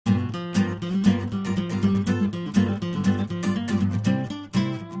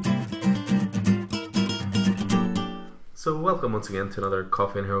welcome once again to another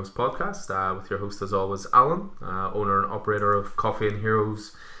Coffee and Heroes podcast with your host as always, Alan, owner and operator of Coffee and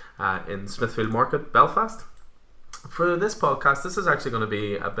Heroes in Smithfield Market, Belfast. For this podcast, this is actually going to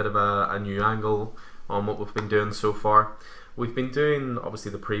be a bit of a new angle on what we've been doing so far. We've been doing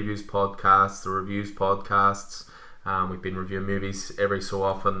obviously the previews podcasts, the reviews podcasts. We've been reviewing movies every so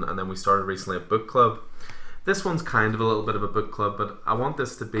often, and then we started recently a book club. This one's kind of a little bit of a book club, but I want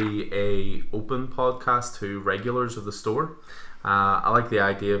this to be a open podcast to regulars of the store. I like the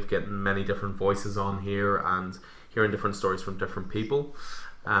idea of getting many different voices on here and hearing different stories from different people.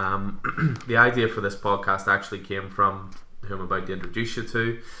 The idea for this podcast actually came from who I'm about to introduce you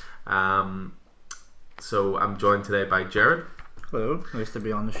to. So I'm joined today by Jared. Hello, nice to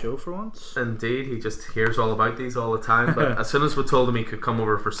be on the show for once. Indeed, he just hears all about these all the time, but as soon as we told him he could come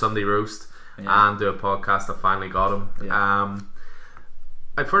over for Sunday roast and do a podcast, I finally got him.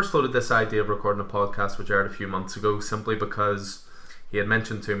 I first floated this idea of recording a podcast with Jared a few months ago simply because he had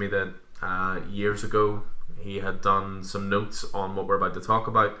mentioned to me that years ago he had done some notes on what we're about to talk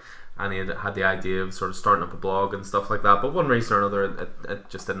about, and he had the idea of sort of starting up a blog and stuff like that, but one reason or another it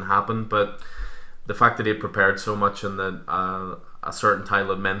just didn't happen. But the fact that he had prepared so much and that a certain title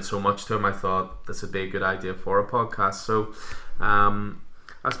had meant so much to him, I thought this would be a good idea for a podcast. So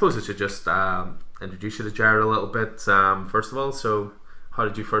I suppose I should just introduce you to Jared a little bit. First of all, so how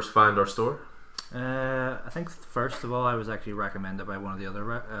did you first find our store? I think first of all I was actually recommended by one of the other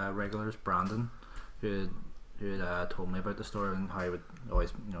regulars, Brandon, who had told me about the store and how he would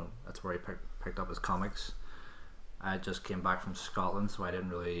always, that's where he picked up his comics. I just came back from Scotland, so I didn't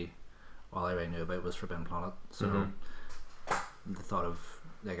really, all I really knew about was Forbidden Planet. So the thought of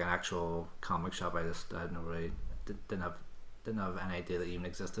like an actual comic shop, I didn't really didn't have any idea that even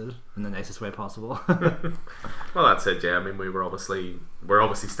existed in the nicest way possible. Well, that's it. Yeah, I mean, we're obviously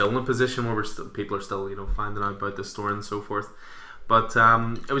still in a position where people are still finding out about the store and so forth. But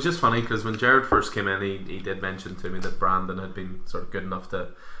it was just funny because when Jared first came in, he did mention to me that Brandon had been sort of good enough to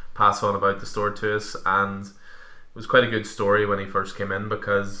pass on about the store to us, and it was quite a good story when he first came in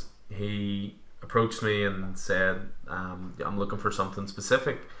because he approached me and said, I'm looking for something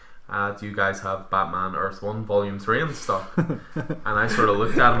specific. Do you guys have Batman Earth 1 Volume 3 in stock? And I sort of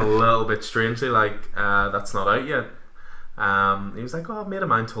looked at him a little bit strangely like, that's not out yet. He was like, a mate of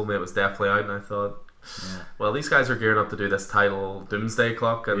mine told me it was definitely out, and I thought, well, these guys are gearing up to do this title Doomsday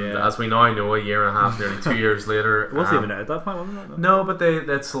Clock, and as we now know, a year and a half, nearly 2 years later, it wasn't even out at that point, wasn't it? No, but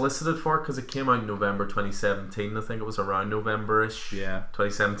they'd solicited for it because it came out in November 2017. I think it was around November-ish.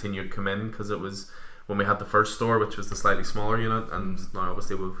 2017 you'd come in because it was when we had the first store, which was the slightly smaller unit, and now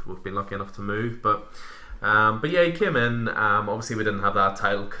obviously we've been lucky enough to move. But yeah, he came in. Obviously we didn't have that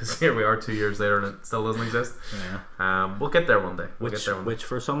title because here we are 2 years later and it still doesn't exist. We'll get there one day. Which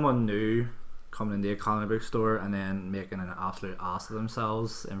for someone new coming into the comic book store and then making an absolute ass of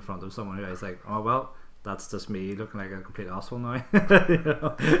themselves in front of someone who is like, oh well, that's just me looking like a complete asshole now.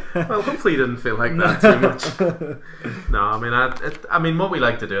 Well, hopefully you didn't feel like that too much. No, I mean, what we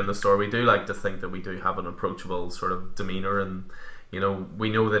like to do in the store, we do like to think that we do have an approachable sort of demeanour, and we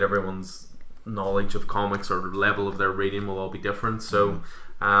know that everyone's knowledge of comics or level of their reading will all be different. So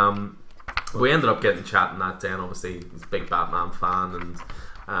we ended up getting chatting that day, and obviously he's a big Batman fan,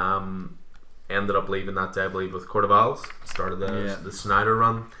 and ended up leaving that day, I believe, with Court of Owls. Started the Snyder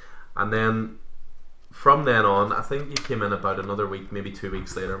run, and then from then on, I think you came in about another week, maybe 2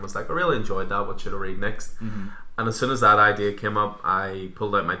 weeks later, and was like, I really enjoyed that, what should I read next? And as soon as that idea came up, I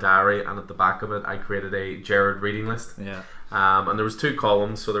pulled out my diary, and at the back of it I created a Jared reading list. And there was 2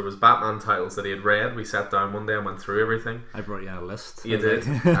 columns. So there was Batman titles that he had read. We sat down one day and went through everything. I brought you a list. You did.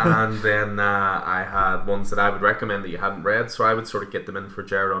 And then I had ones that I would recommend that you hadn't read, so I would sort of get them in for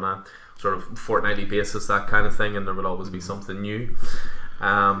Jared on a sort of fortnightly basis, that kind of thing, and there would always be something new.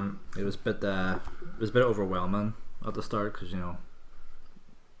 It was a bit overwhelming at the start because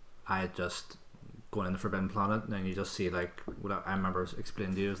I had just gone into Forbidden Planet, and then you just see like what I remember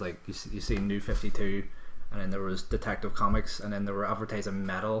explaining to you was like you see New 52, and then there was Detective Comics, and then they were advertising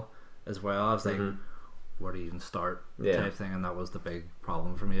Metal as well. I was like, where do you even start type thing, and that was the big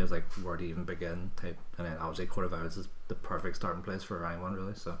problem for me. I was like, where do you even begin type, and then obviously Court of Owls is the perfect starting place for anyone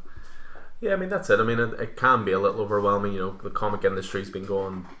really. So yeah, I mean that's it. I mean it can be a little overwhelming. The comic industry's been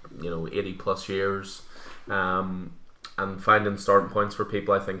going 80 plus years, and finding starting points for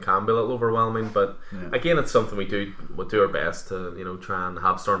people I think can be a little overwhelming. But again, it's something we'll do our best to try and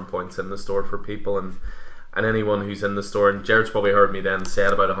have starting points in the store for people, and anyone who's in the store. And Jared's probably heard me then say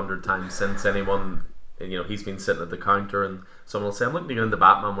it about 100 times since. Anyone, he's been sitting at the counter and someone will say, I'm looking to get into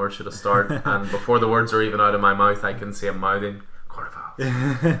Batman, where should I start? And before the words are even out of my mouth, I can see him mouthing Court of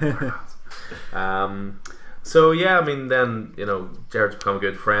Owls. So yeah, I mean, then Jared's become a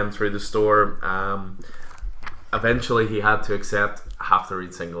good friend through the store. Eventually, he had to accept I have to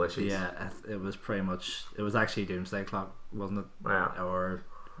read single issues. Yeah, it was pretty much. It was actually Doomsday Clock, wasn't it? Yeah. Or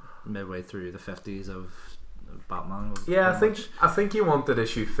midway through the 50s of Batman. Yeah, I think you wanted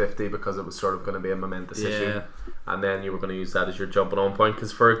issue 50 because it was sort of going to be a momentous issue, and then you were going to use that as your jumping on point.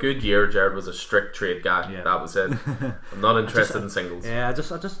 Because for a good year, Jared was a strict trade guy. Yeah. That was it. I'm not interested in singles. Yeah, I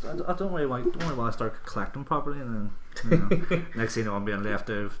don't really want to start collecting properly, and then next thing you know, I'm being left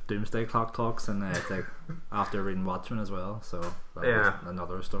out of Doomsday Clock talks, and it's like after reading Watchmen as well. So that was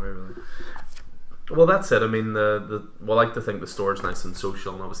another story really. Well, that's it. I mean, I like to think the store's nice and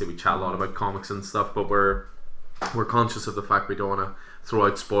social, and obviously we chat a lot about comics and stuff, but we're conscious of the fact we don't want to throw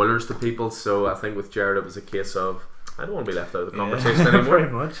out spoilers to people. So I think with Jared, it was a case of I don't want to be left out of the conversation anymore.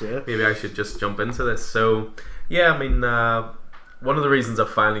 Pretty much, yeah. Maybe I should just jump into this. So yeah, I mean, one of the reasons I've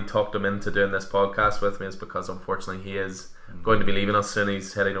finally talked him into doing this podcast with me is because unfortunately he is going to be leaving us soon.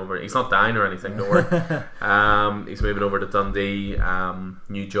 He's heading over. He's not dying or anything, don't worry. He's moving over to Dundee.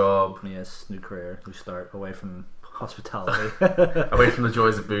 New job. Yes, new career. We start away from hospitality, away from the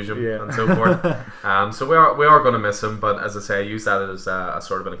joys of Boojum and so forth. So we are going to miss him, but as I say, I use that as a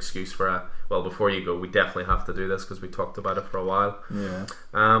sort of an excuse for before you go, we definitely have to do this because we talked about it for a while. Yeah.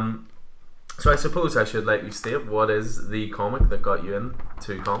 So I suppose I should let you state what is the comic that got you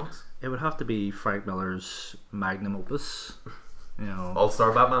into comics. It would have to be Frank Miller's magnum opus.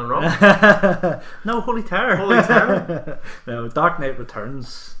 All-Star Batman and Robin. No, Holy Terror. Holy Terror. No, Dark Knight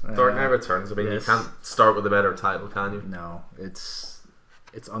Returns. Dark Knight Returns. I mean, you can't start with a better title, can you? No, it's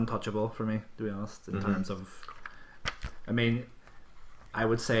untouchable for me, to be honest. In terms of, I mean, I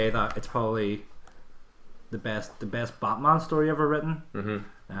would say that it's probably the best Batman story ever written.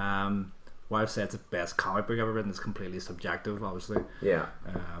 Why I say it's the best comic book ever written is completely subjective, obviously. Yeah.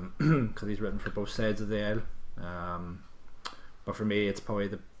 Because he's written for both sides of the aisle. But for me, it's probably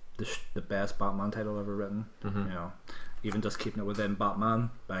the best Batman title ever written. Even just keeping it within Batman.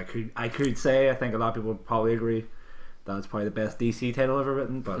 But I could say, I think a lot of people would probably agree that it's probably the best DC title ever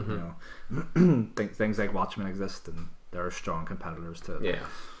written. But things like Watchmen exist, and there are strong competitors to it.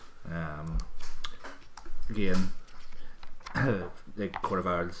 Yeah. Again, like Court of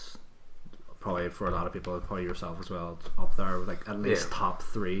Owls, probably for a lot of people, probably yourself as well, up there with like at least top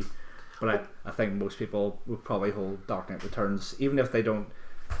 3. But I think most people would probably hold Dark Knight Returns, even if they don't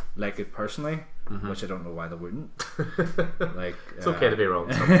like it personally, which I don't know why they wouldn't. Like it's okay to be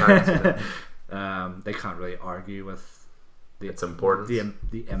wrong sometimes. They can't really argue with its importance,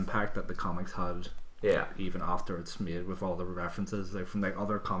 the impact that the comics had. Yeah, even after it's made, with all the references like from like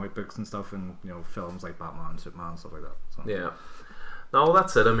other comic books and stuff, and films like Batman, Superman, stuff like that. So. Yeah, no,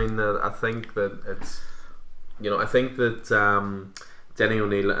 that's it. I mean, I think that it's, I think that Denny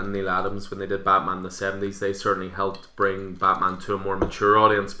O'Neil and Neil Adams, when they did Batman in the 70s, they certainly helped bring Batman to a more mature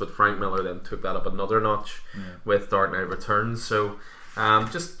audience. But Frank Miller then took that up another notch with Dark Knight Returns. So,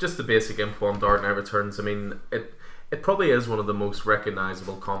 just the basic info on Dark Knight Returns. I mean, it probably is one of the most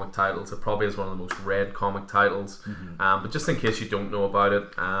recognizable comic titles. It probably is one of the most read comic titles. But just in case you don't know about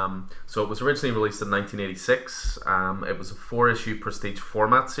it, so it was originally released in 1986. It was a 4-issue prestige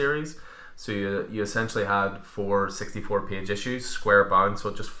format series. So you essentially had 4 64-page issues, square bound, so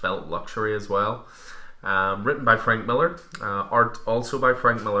it just felt luxury as well. Written by Frank Miller, art also by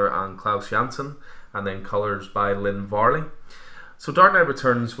Frank Miller and Klaus Janson, and then colours by Lynn Varley. So Dark Knight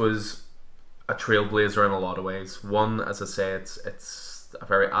Returns was a trailblazer in a lot of ways. One, as I say, it's a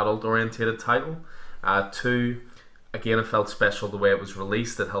very adult orientated title. 2, again, it felt special the way it was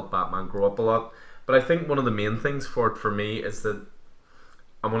released. It helped Batman grow up a lot. But I think one of the main things for it for me is that,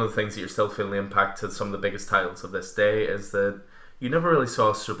 and one of the things that you're still feeling the impact to some of the biggest titles of this day, is that you never really saw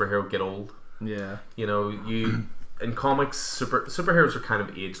a superhero get old. Yeah. In comics, superheroes are kind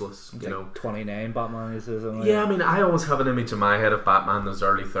of ageless. Like 29 Batman is something. Yeah, I mean, I always have an image in my head of Batman in his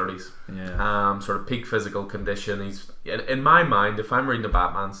early 30s. Yeah. Sort of peak physical condition. He's, in my mind, if I'm reading a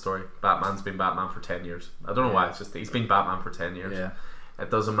Batman story, Batman's been Batman for 10 years. I don't know why. It's just he's been Batman for 10 years. Yeah. It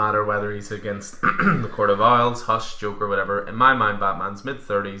doesn't matter whether he's against the Court of Owls, Hush, Joker, whatever. In my mind, Batman's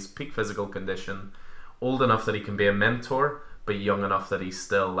mid-30s, peak physical condition, old enough that he can be a mentor, but young enough that he's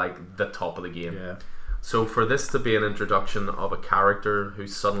still like the top of the game. Yeah. So for this to be an introduction of a character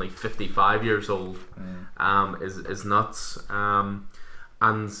who's suddenly 55 years old, is nuts. And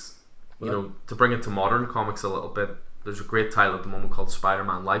to bring it to modern comics a little bit, there's a great title at the moment called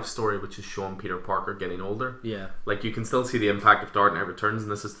Spider-Man Life Story, which is showing Peter Parker getting older. Yeah. Like, you can still see the impact of Dark Knight Returns,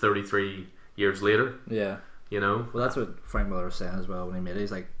 and this is 33 years later. Yeah. Well, that's what Frank Miller was saying as well when he made it.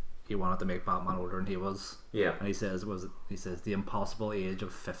 He's like, he wanted to make Batman older than he was. Yeah. And he says the impossible age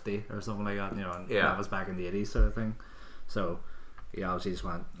of 50 or something like that. You know, and Yeah. that was back in the 80s sort of thing. So he obviously just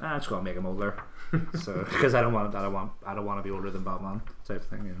went, I'm just gonna make him older. So because I don't want to be older than Batman type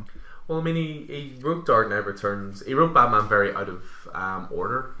thing. You know. Well, I mean, he wrote Dark Knight Returns. He wrote Batman very out of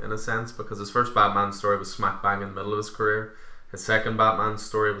order, in a sense, because his first Batman story was smack bang in the middle of his career. His second Batman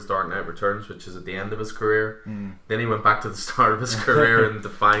story was Dark Knight Returns, which is at the end of his career. Then he went back to the start of his career and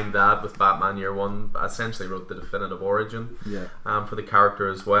defined that with Batman Year One. Essentially wrote the definitive origin for the character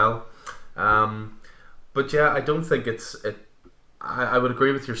as well. But yeah, I don't think I would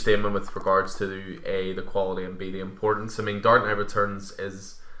agree with your statement with regards to A, the quality, and B, the importance. I mean, Dark Knight Returns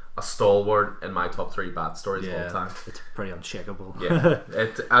is a stalwart in my top 3 Bat stories of all time. It's pretty unshakable. Yeah,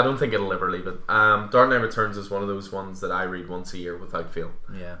 I don't think it'll ever leave it. Dark Knight Returns is one of those ones that I read once a year without fail.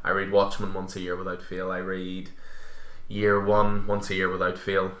 Yeah, I read Watchmen once a year without fail. I read Year One once a year without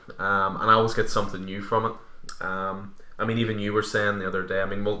fail, and I always get something new from it. I mean, even you were saying the other day. I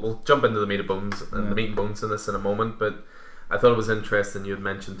mean, we'll jump into the meat and bones and the meat and bones in this in a moment, but I thought it was interesting. You had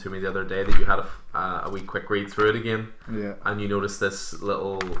mentioned to me the other day that you had a wee quick read through it again, and you noticed this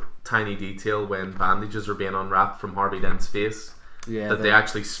little tiny detail when bandages are being unwrapped from Harvey Dent's face. Yeah, that they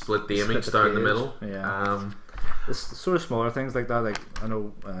actually split the image down the middle. Yeah, it's sort of smaller things like that. Like I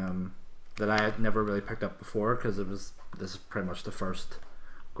know that I had never really picked up before because this is pretty much the first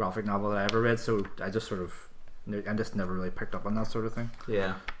graphic novel that I ever read. So I just never really picked up on that sort of thing.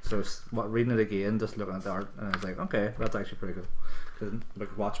 Yeah. So reading it again, just looking at the art, and I was like, okay, that's actually pretty cool. Because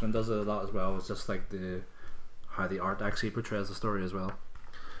like Watchmen does it a lot as well. It's just like how the art actually portrays the story as well.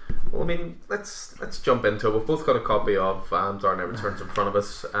 Well, I mean, let's jump into it. We've both got a copy of Dark Knight Returns in front of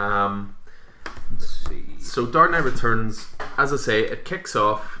us. Let's see. So Dark Knight Returns, as I say, it kicks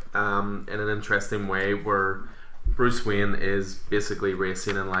off in an interesting way where Bruce Wayne is basically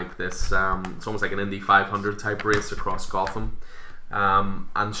racing in like this, it's almost like an Indy 500 type race across Gotham,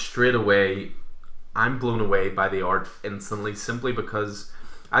 and straight away I'm blown away by the art instantly, simply because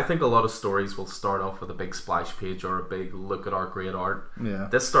I think a lot of stories will start off with a big splash page or a big look at our great art. Yeah.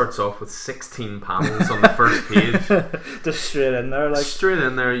 This starts off with 16 panels on the first page. Just straight in there, like straight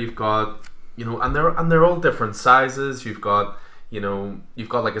in there. You've got, you know, and they're all different sizes. You've got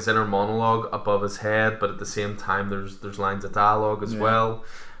like his inner monologue above his head, but at the same time there's lines of dialogue as well.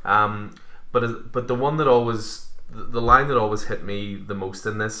 But the one that the line that always hit me the most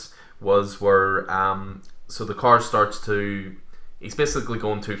in this was where so the car starts to, he's basically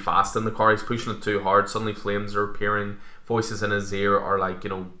going too fast in the car, he's pushing it too hard, suddenly flames are appearing, voices in his ear are like,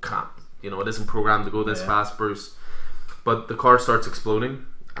 it isn't programmed to go this fast, Bruce. But the car starts exploding,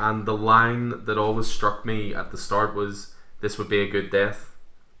 and the line that always struck me at the start was, this would be a good death,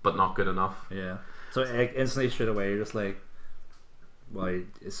 but not good enough. Yeah. So instantly straight away you're just like, well,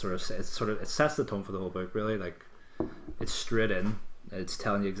 it sets the tone for the whole book, really. Like, it's straight in, it's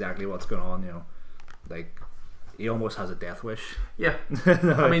telling you exactly what's going on, like he almost has a death wish. Yeah.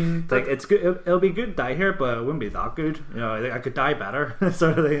 No, I mean, like, it's good, it'll be good to die here, but it wouldn't be that good, I could die better.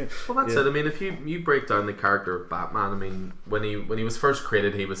 Sort of thing. Well, that's it. I mean, if you break down the character of Batman, I mean, when he was first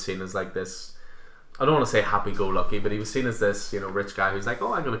created, he was seen as like this, I don't want to say happy-go-lucky, but he was seen as this, rich guy who's like,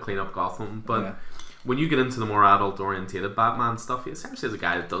 oh, I'm going to clean up Gotham. But when you get into the more adult-orientated Batman stuff, he essentially is a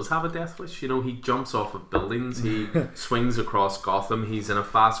guy that does have a death wish. He jumps off of buildings, he swings across Gotham, he's in a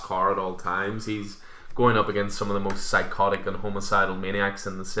fast car at all times, he's going up against some of the most psychotic and homicidal maniacs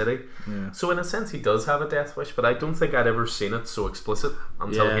in the city. Yeah. So in a sense, he does have a death wish, but I don't think I'd ever seen it so explicit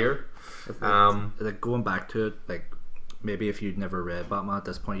until here. Like going back to it, like, maybe if you'd never read Batman at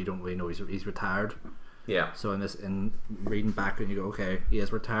this point, you don't really know he's retired. Yeah. So in reading back, and you go, okay, he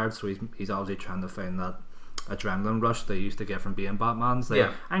is retired, so he's obviously trying to find that adrenaline rush they used to get from being Batman's. Like,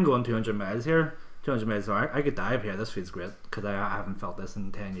 I'm going 200 miles here. 200 miles. I could die up here. This feels great because I haven't felt this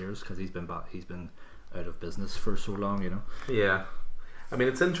in 10 years because he's been out of business for so long. Yeah. I mean,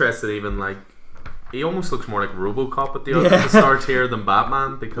 it's interesting. Even like, he almost looks more like RoboCop at the start here than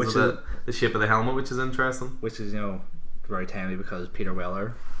Batman because of the shape of the helmet, which is interesting. Which is very timely because Peter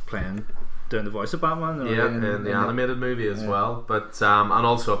Weller doing the voice of Batman. In the animated movie as well. But and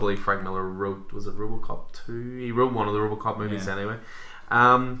also I believe Frank Miller wrote, was it RoboCop 2? He wrote one of the RoboCop movies anyway.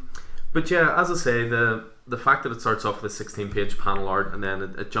 But yeah, as I say, the fact that it starts off with a 16-page panel art and then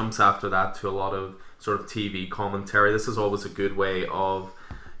it jumps after that to a lot of sort of TV commentary. This is always a good way of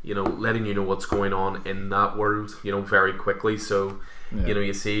letting you know what's going on in that world very quickly. So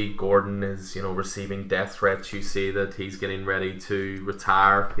you see Gordon is receiving death threats. You see that he's getting ready to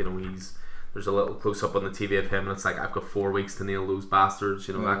retire. There's a little close up on the TV of him and it's like, I've got 4 weeks to nail those bastards,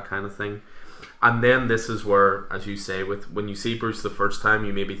 that kind of thing. And then this is where, as you say, when you see Bruce the first time,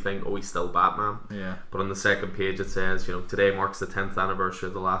 you maybe think, oh, he's still Batman. Yeah. But on the second page it says, today marks the 10th anniversary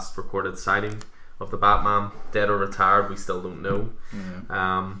of the last recorded sighting of the Batman. Dead or retired, we still don't know.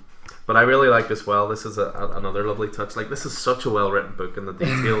 Yeah. But I really like as well, this is another lovely touch. Like, this is such a well written book in the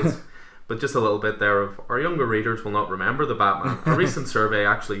details. But just a little bit there of, our younger readers will not remember the Batman. A recent survey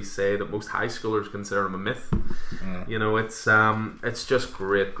actually say that most high schoolers consider him a myth. Yeah. It's just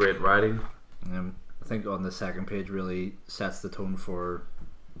great writing. I think on the second page really sets the tone for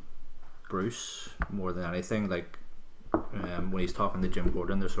Bruce more than anything. Like when he's talking to Jim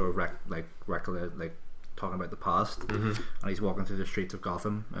Gordon, they're sort of talking about the past, and he's walking through the streets of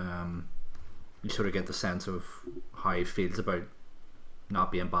Gotham. You sort of get the sense of how he feels about not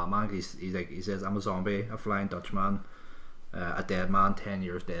being Batman. He says, "I'm a zombie, a flying Dutchman, a dead man, 10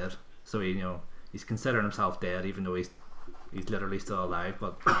 years dead." So he's considering himself dead, even though he's literally still alive.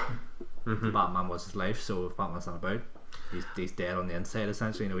 But Batman was his life, so if Batman's not about, he's dead on the inside.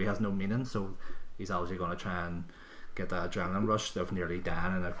 Essentially, he has no meaning. So he's obviously going to try and get that adrenaline rush of nearly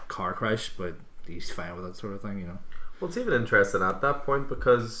dying in a car crash, but he's fine with that sort of thing. Well, it's even interesting at that point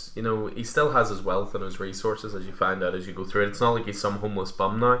because, he still has his wealth and his resources, as you find out as you go through it. It's not like he's some homeless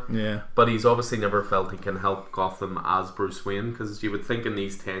bum now. Yeah. But he's obviously never felt he can help Gotham as Bruce Wayne, because you would think in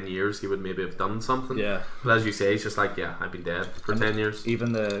these 10 years he would maybe have done something. Yeah. But as you say, he's just like, yeah, I've been dead for 10 years.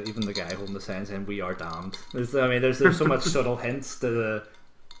 Even the guy holding the sign saying, "We are damned." There's so much subtle hints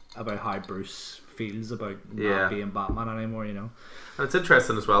about how Bruce feels about not being Batman anymore, And it's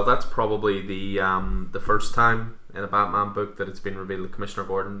interesting as well, that's probably the first time in a Batman book that it's been revealed that Commissioner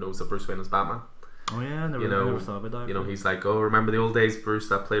Gordon knows that Bruce Wayne is Batman. Oh yeah, never thought about that. He's like, oh, remember the old days, Bruce,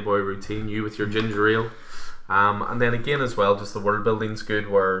 that Playboy routine, you with your ginger ale. And then again as well, just the world building's good,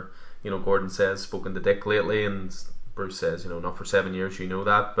 where Gordon says, spoken to Dick lately, and Bruce says, not for 7 years,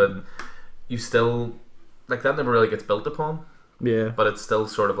 that, but you still, like, that never really gets built upon. Yeah. But it's still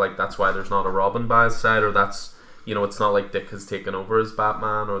sort of like, that's why there's not a Robin by his side, or that's, it's not like Dick has taken over as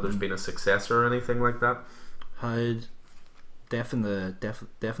Batman, or there's been a successor or anything like that. How'd Death in the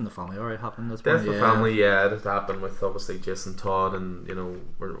Family alright happened? Death in the Family, it happened with obviously Jason Todd, and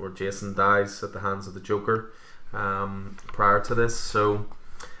where Jason dies at the hands of the Joker prior to this. So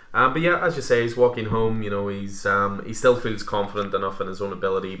but yeah, as you say, he's walking home, he still feels confident enough in his own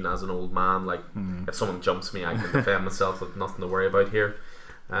ability, even as an old man. Like, if someone jumps me, I can defend myself. I've nothing to worry about here.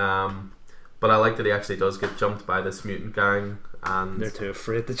 But I like that he actually does get jumped by this mutant gang, and they're too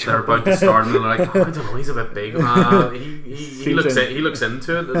afraid to jump. They're about to start, and they're like, oh, I don't know, he's a bit big. He looks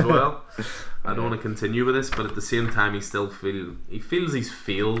into it as well. I don't want to continue with this, but at the same time, he feels he's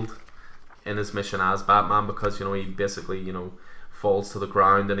failed in his mission as Batman, because he basically falls to the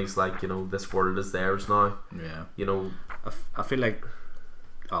ground, and he's like, this world is theirs now. Yeah. I feel like,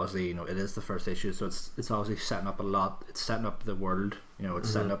 obviously, it is the first issue, so it's obviously setting up a lot. It's setting up the world. It's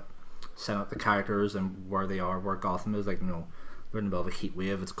setting up the characters and where they are, where Gotham is. Like, they're in the middle of a heat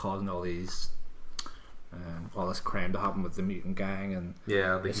wave. It's causing all this crime to happen with the mutant gang, and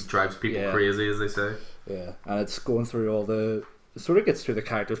it drives people crazy, as they say. Yeah, and it's going through it sort of gets through the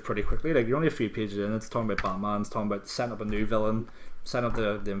characters pretty quickly. Like, you're only a few pages in, it's talking about Batman, it's talking about setting up a new villain, setting up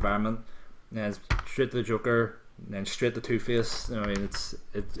the environment, and then it's straight to the Joker, and then straight to Two-Face.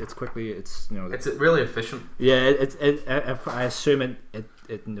 It's quickly, it's really efficient. Yeah, I assume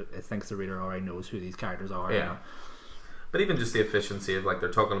it thinks the reader already knows who these characters are. Yeah. But even just the efficiency of, like, they're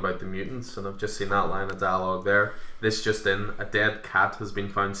talking about the mutants, and I've just seen that line of dialogue there. This just in, a dead cat has been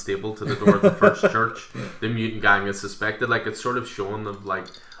found stapled to the door of the first church. The mutant gang is suspected. Like, it's sort of showing them, like,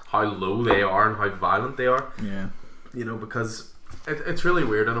 how low they are and how violent they are. Yeah. Because it's really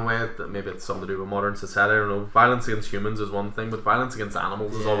weird in a way that maybe it's something to do with modern society. I don't know. Violence against humans is one thing, but violence against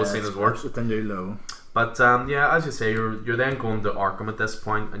animals is always seen as worse. It's a new low. But as you say, you're then going to Arkham at this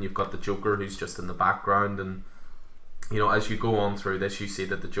point, and you've got the Joker who's just in the background, and as you go on through this, you see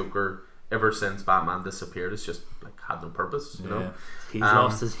that the Joker, ever since Batman disappeared, has just like had no purpose. He's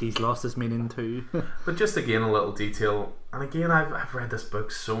lost his meaning too. But just again, a little detail, and again, I've read this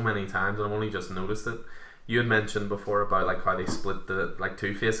book so many times, and I've only just noticed it. You had mentioned before about like how they split the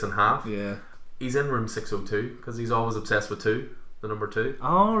Two-Face in half. Yeah, he's in room 602 because he's always obsessed with 2. The number 2.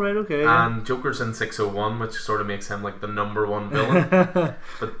 Oh, right, okay. And Joker's in 601, which sort of makes him like the number 1 villain.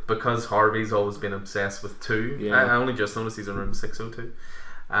 But because Harvey's always been obsessed with 2, I only just noticed he's in room 602.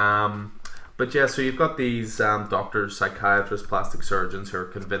 But yeah, so you've got these doctors, psychiatrists, plastic surgeons who are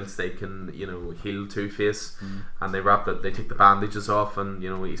convinced they can, heal Two-Face, and they take the bandages off, and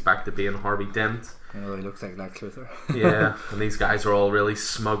he's back to being Harvey Dent. He looks like Lex Luthor. Yeah, and these guys are all really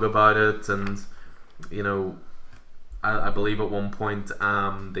smug about it, and I believe at one point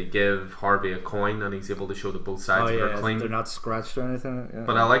they give Harvey a coin and he's able to show that both sides are clean. They're not scratched or anything. Yeah.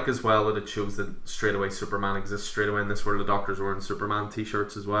 But I like as well that it shows that straight away Superman exists straight away in this world. The Doctor's wearing Superman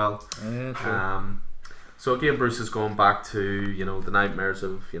t-shirts as well. Yeah, true. So again, Bruce is going back to the nightmares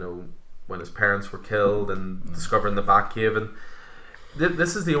of when his parents were killed and discovering the Batcave, and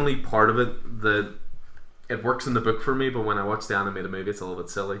this is the only part of it that it works in the book for me. But when I watch the animated movie, it's a little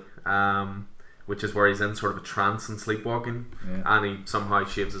bit silly. Which is where he's in sort of a trance and sleepwalking, and he somehow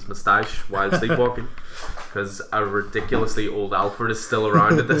shaves his moustache while sleepwalking, because a ridiculously old Alfred is still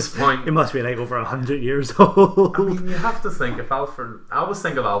around at this point. He must be like over 100 years old. I mean, you have to think, if Alfred, I always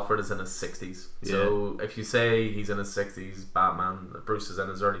think of Alfred as in his 60s. So if you say he's in his 60s, Batman, Bruce is in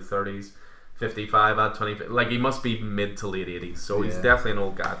his early 30s, 55, add 20, like he must be mid to late 80s. So he's definitely an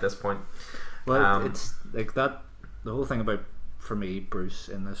old guy at this point. Well, it's like that. The whole thing about, for me, Bruce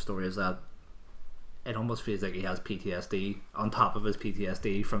in this story is that it almost feels like he has PTSD on top of his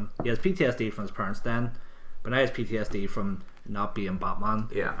PTSD from his parents then, but now he has PTSD from not being Batman.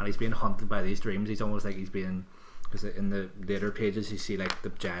 And he's being hunted by these dreams. He's almost like he's being, because in the later pages you see like the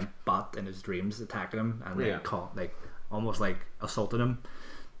giant bat in his dreams attacking him and like almost like assaulting him,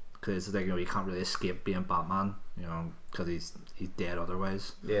 because like you can't really escape being Batman, because he's dead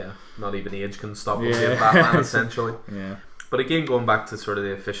otherwise. Not even age can stop him being Batman essentially. But again, going back to sort of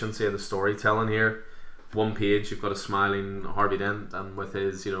the efficiency of the storytelling here, one page you've got a smiling Harvey Dent and with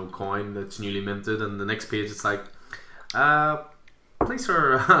his coin that's newly minted, and the next page it's like police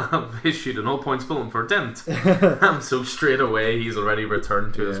have issued an all points bulletin for Dent. So straight away he's already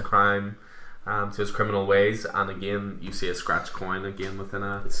returned to his crime, to his criminal ways, and again you see a scratch coin again within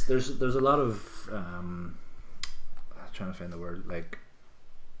a there's a lot of I'm trying to find the word, like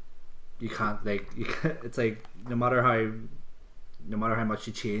you can't it's like no matter how much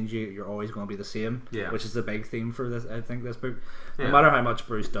you change, you're always going to be the same. Which is the big theme for this. I think this book. No matter how much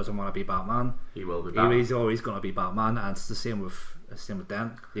Bruce doesn't want to be Batman, he will be Batman. He's always going to be Batman, and it's the same with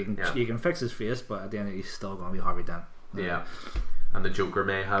Dent. You can fix his face, but at the end he's still going to be Harvey Dent. And the Joker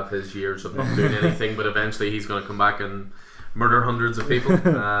may have his years of not doing anything, but eventually he's going to come back and murder hundreds of people,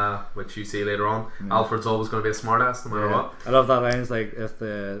 which you see later on. Alfred's always going to be a smartass no matter what. I love that line. It's like, if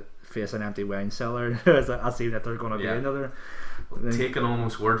the face an empty wine cellar, I see that there's going to be another. Taken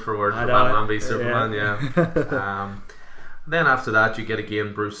almost word for word for Batman v Superman. Then after that you get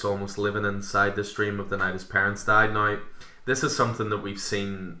again Bruce almost living inside this dream of the night his parents died. Now this is something that we've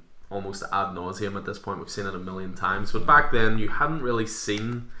seen almost ad nauseum at this point. We've seen it a million times, but back then you hadn't really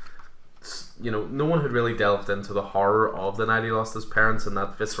seen, no one had really delved into the horror of the night he lost his parents and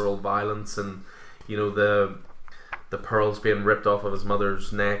that visceral violence, and the pearls being ripped off of his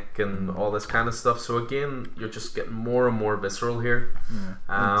mother's neck and all this kind of stuff. So again, you're just getting more and more visceral here.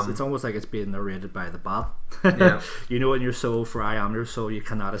 It's almost like it's being narrated by the Bat. In your soul, for I am your soul, you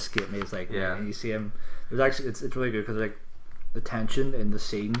cannot escape me. It's like, and you see him. It's really good, because like the tension in the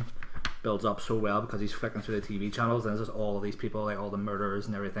scene builds up so well, because he's flicking through the TV channels and there's just all of these people, like all the murderers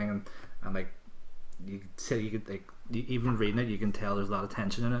and everything, and like even reading it, you can tell there's a lot of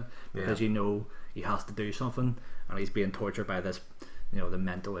tension in it, because he has to do something, and he's being tortured by this, the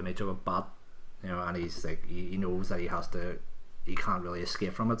mental image of a bat, and he's like, he knows that he can't really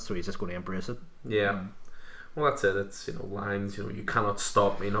escape from it, so he's just going to embrace it. Well, that's it. It's lines. You cannot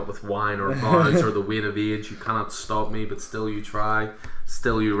stop me, not with wine or vows or the weight of age. You cannot stop me, but still you try.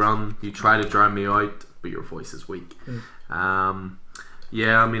 Still you run. You try to drown me out, but your voice is weak. I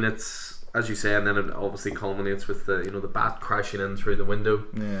mean, it's, as you say, and then it obviously culminates with the the bat crashing in through the window.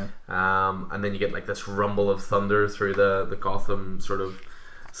 And then you get like this rumble of thunder through the Gotham sort of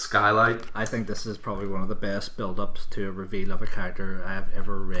skylight. I think this is probably one of the best build-ups to a reveal of a character I have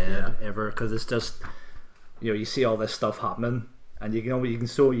ever read, because it's just, you see all this stuff happening, and you can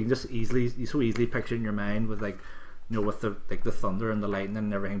so easily picture in your mind with with the thunder and the lightning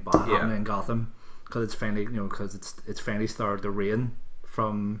and everything happening in Gotham, because it's finally it's finally started to rain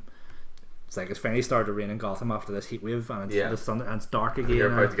from. It's finally started to rain in Gotham after this heat wave, and it's the thunder, and it's dark again.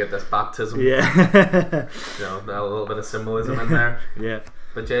 You're about to get this baptism. A little bit of symbolism in there.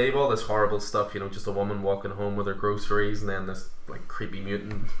 But you have all this horrible stuff. Just a woman walking home with her groceries, and then this like creepy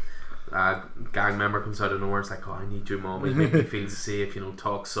mutant gang member comes out of nowhere. It's like, oh, I need you, mommy, make me feel safe,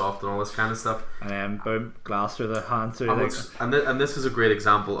 talk soft and all this kind of stuff, and then boom, glass through the hand through and this is a great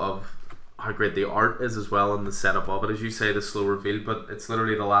example of how great the art is as well, and the setup of it. As you say, the slow reveal, but it's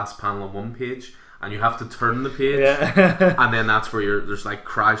literally the last panel on one page and you have to turn the page and then that's where there's like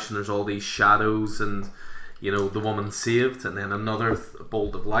crash, and there's all these shadows, and the woman saved, and then another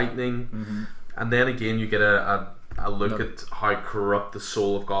bolt of lightning, and then again you get a look at how corrupt the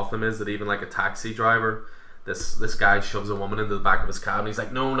soul of Gotham is, that even like a taxi driver this guy shoves a woman into the back of his cab, and he's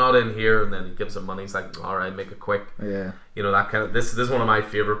like, no, not in here, and then he gives him money. He's like, all right, make it quick. Yeah. You know, that kind of this is one of my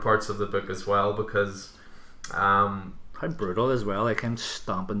favorite parts of the book as well, because how brutal as well, like him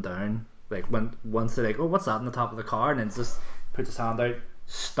stomping down, like once they're like, oh, what's that on the top of the car, and then just puts his hand out,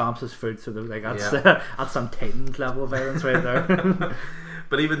 stomps his foot, so like that's some Titans level of violence right there.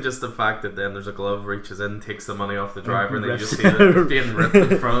 But even just the fact that then there's a glove reaches in, takes the money off the driver, and then you just see it being ripped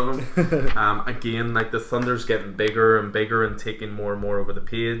in front of him. Again, like the thunder's getting bigger and bigger and taking more and more over the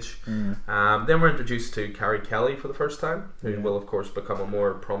page. Then we're introduced to Carrie Kelly for the first time, who will of course become a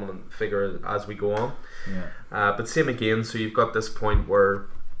more prominent figure as we go on. But same again, so you've got this point where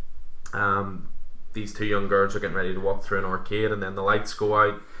these two young girls are getting ready to walk through an arcade, and then the lights go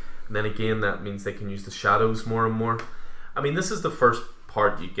out, and then again that means they can use the shadows more and more. I mean, this is the first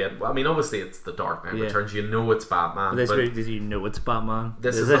part you get. Well, I mean, obviously it's the Dark Knight Returns. You know it's Batman. But you know it's Batman.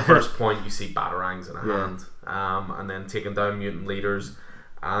 This is the first point you see batarangs in a hand, and then taking down mutant leaders.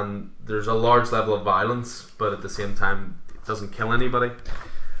 And there's a large level of violence, but at the same time, it doesn't kill anybody.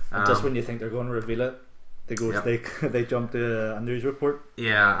 Just when you think they're going to reveal it, they jump to a news report.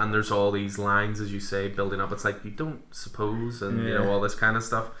 Yeah, and there's all these lines, as you say, building up. It's like, you don't suppose, and you know, all this kind of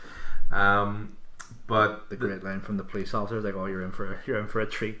stuff. But the great line from the police officer, like, "Oh, you're in for a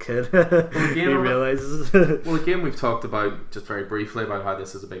treat, kid." He realizes. Well, again, we've talked about just very briefly about how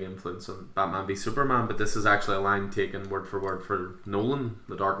this is a big influence on Batman v Superman, but this is actually a line taken word for word for Nolan.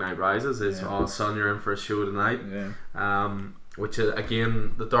 The Dark Knight Rises is, "Oh, son, you're in for a show tonight." Which is,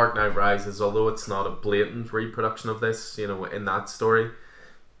 again, the Dark Knight Rises, although it's not a blatant reproduction of this, you know, in that story.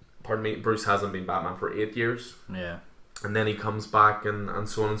 Pardon me, Bruce hasn't been Batman for 8 years. Yeah. And then he comes back and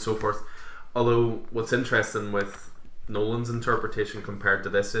so on and so forth. Although what's interesting with Nolan's interpretation compared to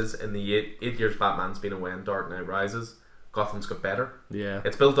this is, in the eight years Batman's been away in Dark Knight Rises, Gotham's got better. Yeah.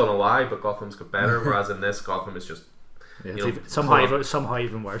 It's built on a lie, but Gotham's got better, whereas in this, Gotham is just somehow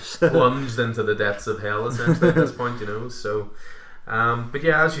even worse. Plunged into the depths of hell, essentially, at this point, you know. So but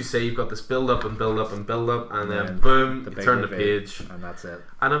yeah, as you say, you've got this build up and build up and build up, and then boom, you turn the page, and that's it.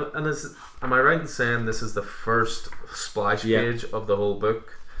 And am I right in saying this is the first splash page of the whole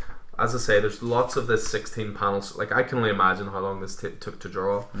book? As I say, there's lots of this 16 panels. Like, I can only imagine how long this took to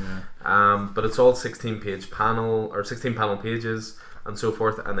draw. But it's all 16 panel pages and so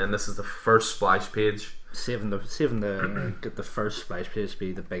forth. And then this is the first splash page. Saving the get the first splash page to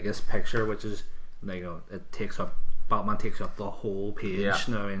be the biggest picture, which is, like, you know, Batman takes up the whole page. Yeah.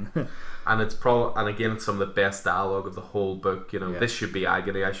 You know what I mean? And and again, it's some of the best dialogue of the whole book. You know, this should be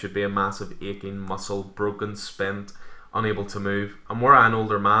agony. I should be a massive aching muscle, broken, spent, unable to move. And were I an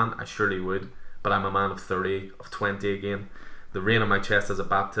older man, I surely would, but I'm a man of 30, of 20 again. The rain on my chest is a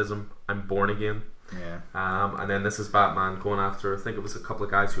baptism. I'm born again. And then this is Batman going after, I think it was a couple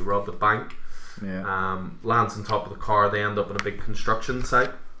of guys who robbed a bank. Lands on top of the car. They end up in a big construction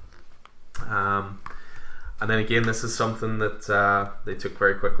site. And then again, this is something that they took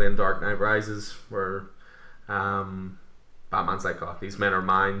very quickly in Dark Knight Rises, where Batman's like, "Oh, these men are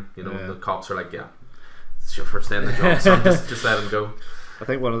mine." You know, the cops are like, "Yeah, it's your first day in the job, son. just let him go." I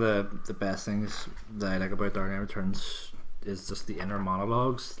think one of the best things that I like about Dark Knight Returns is just the inner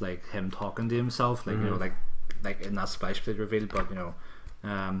monologues, like him talking to himself, like you know, like in that splash page reveal. But you know,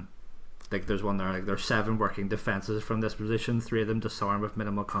 like there's one there, like there's 7 working defenses from this position, 3 of them disarm with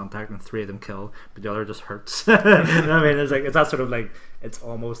minimal contact, and 3 of them kill, but the other just hurts. You know what I mean? It's like, it's that sort of like, it's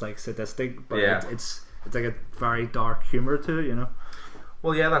almost like sadistic, but it's like a very dark humor to it, you know.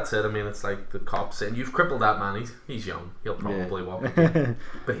 Well, yeah, that's it. I mean, it's like the cops saying, "You've crippled that man. He's young. He'll probably walk again,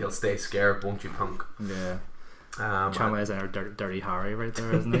 but he'll stay scared, won't you, punk?" Yeah. Chumley is our dirty Harry right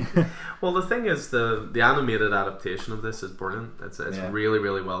there, isn't he? Well, the thing is, the animated adaptation of this is brilliant. It's really,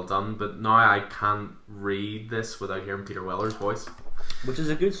 really well done. But now I can't read this without hearing Peter Weller's voice, which is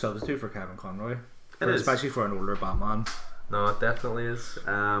a good substitute for Kevin Conroy, especially for an older Batman. No, it definitely is.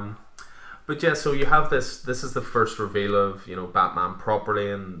 But yeah, so you have this. This is the first reveal of, you know, Batman properly,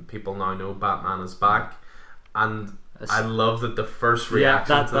 and people now know Batman is back. And I love that the first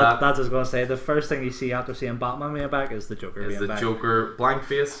reaction to that. That's what I was going to say. The first thing you see after seeing Batman being back is the Joker being back. Joker, blank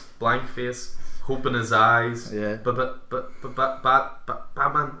face, hope in his eyes. Yeah. But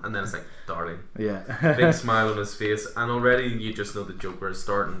Batman, and then it's like, darling. Yeah. Big smile on his face, and already you just know the Joker is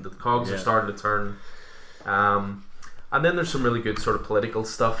starting. The cogs are starting to turn. And then there's some really good sort of political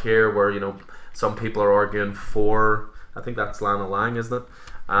stuff here, where, you know, some people are arguing for, I think that's Lana Lang, isn't it?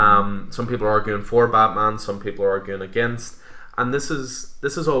 Some people are arguing for Batman, some people are arguing against, and this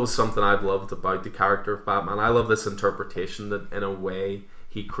is always something I've loved about the character of Batman. I love this interpretation that, in a way,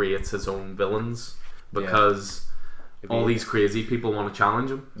 he creates his own villains, because all these crazy people want to challenge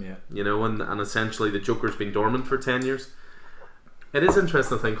him. Yeah. You know, and essentially the Joker's been dormant for 10 years. It is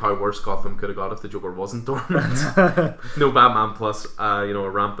interesting to think how worse Gotham could have got if the Joker wasn't dormant. No Batman plus, you know, a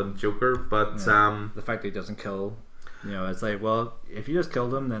rampant Joker. But the fact that he doesn't kill, you know, it's like, well, if you just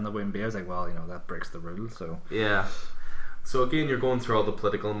killed him, then there wouldn't be. I was like, well, you know, that breaks the rule. So yeah. So again, you're going through all the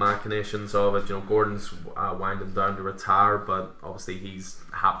political machinations of it. You know, Gordon's winding down to retire, but obviously he's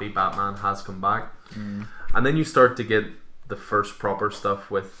happy Batman has come back. And then you start to get the first proper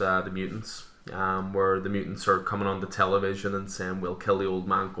stuff with the mutants, where the mutants are coming on the television and saying, we'll kill the old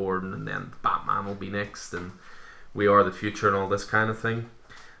man Gordon, and then Batman will be next, and we are the future, and all this kind of thing.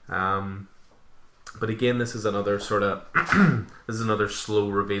 But again, this is another sort of this is another slow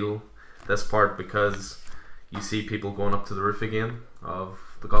reveal, this part, because you see people going up to the roof again of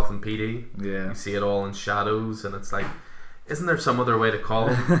the Gotham PD. Yeah. You see it all in shadows, and it's like, isn't there some other way to call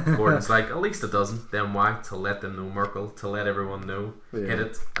him? Gordon's like, at least it doesn't. Then why? To let them know, Merkel, to let everyone know. Yeah. Hit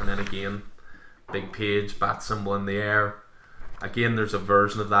it, and then again, big page, bat symbol in the air. Again, there's a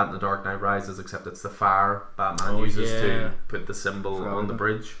version of that in The Dark Knight Rises, except it's the fire Batman uses to put the symbol on the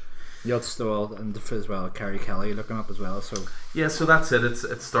bridge. Yeah, it's still, and as well, Carrie Kelly looking up as well. So yeah, so that's it.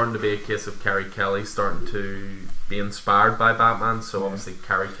 It's starting to be a case of Carrie Kelly starting to be inspired by Batman. So obviously,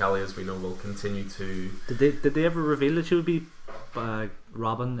 Carrie Kelly, as we know, will continue to. Did they ever reveal that she would be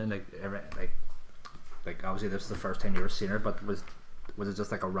Robin? And like obviously this is the first time you ever seen her, but was it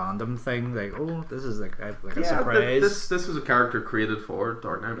just like a random thing? Like, oh, this is like a surprise. This was a character created for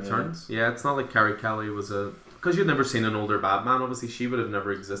Dark Knight Returns. Yeah, it's not like Carrie Kelly was a. Because you'd never seen an older Batman, obviously she would have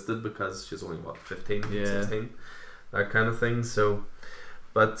never existed because she's only, 15, 16, that kind of thing. So,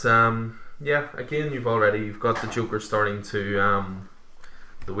 but yeah, again, you've got the Joker starting to,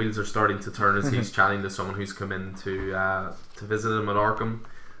 the wheels are starting to turn as he's chatting to someone who's come in to visit him at Arkham,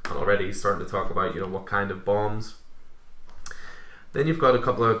 and already he's starting to talk about, you know, what kind of bombs. Then you've got a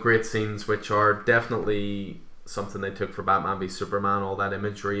couple of great scenes which are definitely something they took for Batman v Superman, all that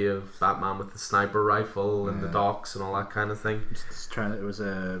imagery of Batman with the sniper rifle and the docks and all that kind of thing.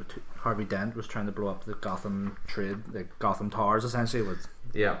 Harvey Dent was trying to blow up the Gotham Gotham Towers, essentially.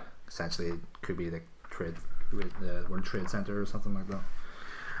 Essentially could be the World Trade Center or something like that.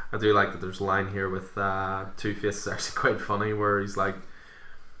 I do like that there's a line here with Two-Face. It's actually quite funny, where he's like,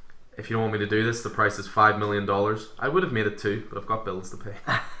 if you don't want me to do this, the price is $5 million. I would have made it too, but I've got bills to pay.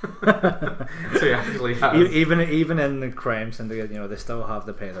 So he actually has. Even in the crime syndicate, you know, they still have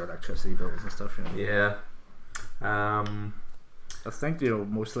to pay their electricity bills and stuff. You know. Yeah. I think, you know,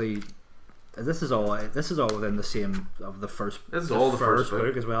 mostly this is all within the same of the first. This is all the first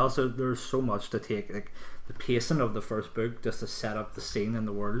book as well. So there's so much to take. Like the pacing of the first book, just to set up the scene in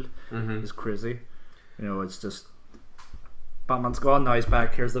the world, is crazy. You know, it's just. Batman's gone, now he's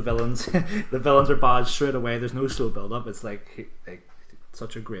back, here's the villains. The villains are bad straight away, there's no slow build up. It's like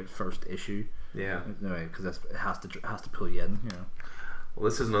such a great first issue. Yeah. Anyway, because it has to pull you in, you know. Well,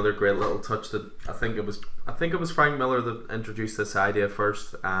 this is another great little touch that I think it was Frank Miller that introduced this idea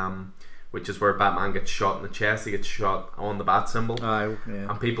first, which is where Batman gets shot in the chest. He gets shot on the bat symbol.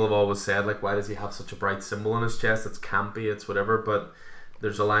 And people have always said, like, why does he have such a bright symbol on his chest? It's campy, it's whatever, but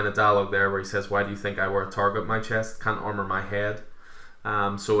there's a line of dialogue there where he says, why do you think I wear a target on my chest? Can't armor my head.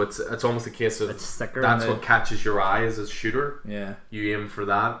 So it's almost a case of that's what catches your eye as a shooter. Yeah. You aim for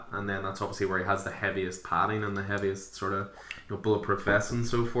that, and then that's obviously where he has the heaviest padding and the heaviest sort of, you know, bulletproof vest and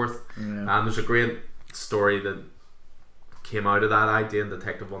so forth. Yeah. And there's a great story that came out of that idea in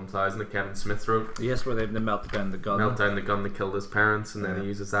Detective 1000 that Kevin Smith wrote. Yes, where they melt down the gun. Melt down the gun that killed his parents, and then he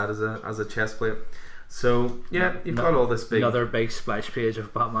uses that as a chest plate. So yeah, you've got all this another big splash page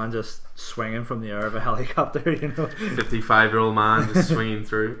of Batman just swinging from the air of a helicopter. You know, 55-year-old man just swinging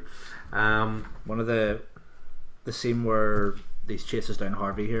through. One of the scene where he chases down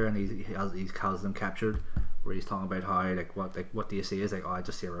Harvey here, and he has them captured, where he's talking about how what do you see? Is like, oh, I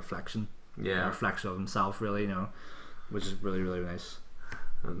just see a reflection. Yeah, a reflection of himself, really. You know, which is really, really nice.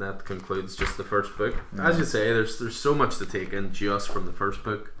 And that concludes just the first book. As you say, there's so much to take in just from the first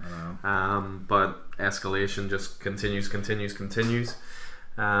book. But escalation just continues.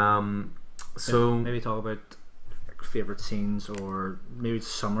 So maybe talk about favorite scenes, or maybe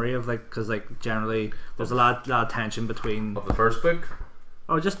summary of because generally there's a lot of tension between of the first book.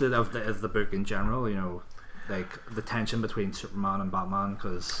 Oh, just of the book in general. You know, like the tension between Superman and Batman.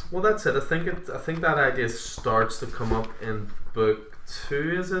 Because that's it. I think that idea starts to come up in book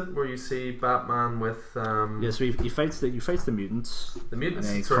 2, is it, where you see Batman with so he fights the mutants. The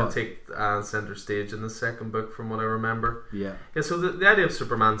mutants sort of take center stage in the second book, from what I remember. Yeah. So the idea of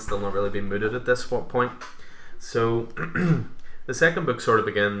Superman's still not really been mooted at this point. So the second book sort of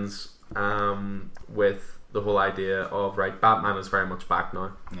begins with the whole idea of, right, Batman is very much back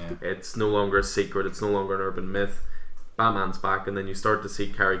now. Yeah. It's no longer a secret. It's no longer an urban myth. Batman's back, and then you start to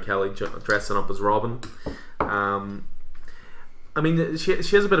see Carrie Kelly dressing up as Robin. I mean, she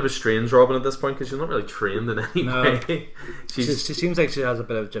has a bit of a strange Robin at this point because she's not really trained in any way. She seems like she has a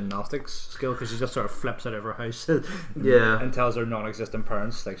bit of gymnastics skill because she just sort of flips out of her house yeah, and tells her non-existent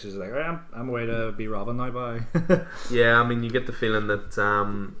parents, like, she's like, right, I'm away to be Robin now, bye. yeah. I mean, you get the feeling that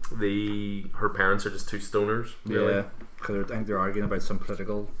her parents are just two stoners. Really. Yeah, because I think they're arguing about some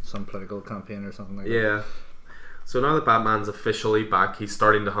political campaign or something like that. Yeah. So now that Batman's officially back, he's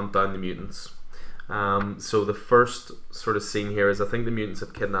starting to hunt down the mutants. So the first sort of scene here is, I think the mutants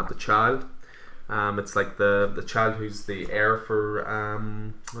have kidnapped a child. It's like the child who's the heir for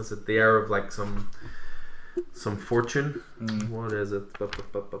the heir of like some fortune. What is it?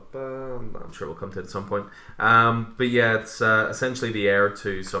 I'm sure we'll come to it at some point. But yeah, it's essentially the heir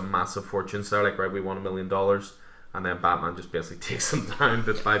to some massive fortune. So they're like, right, we want $1 million. And then Batman just basically takes them down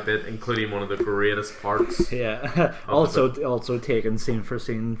bit by bit, including one of the greatest parts. Yeah. also taken scene for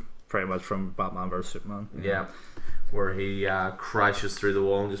scene pretty much from Batman vs Superman. Yeah, where he crashes through the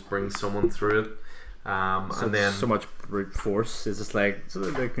wall and just brings someone through it. And then so much brute force is just like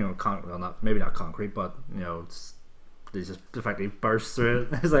maybe not concrete, but they just effectively burst through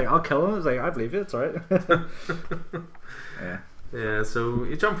it. It's like, I'll kill him. It's like, I believe it. It's alright. Yeah. Yeah, so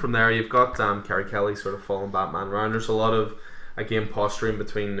you jump from there. You've got Carrie Kelly sort of following Batman around. There's a lot of, again, posturing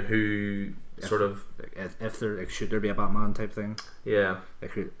between who sort of, if there, like, should there be a Batman type thing. Yeah.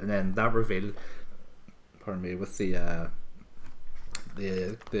 Like, and then that reveal, pardon me, with the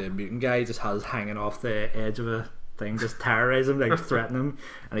mutant guy just has hanging off the edge of a thing, just terrorize him, like threaten him,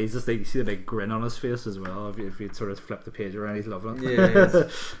 and he's just like, you see the big grin on his face as well. If you'd sort of flip the page around, he's loving it. Yeah.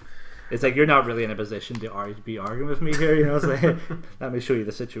 It's like, you're not really in a position to be arguing with me here, It's like, let me show you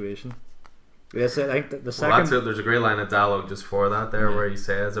the situation. Yes, I think the second. Well, that's it. There's a great line of dialogue just for that there, where he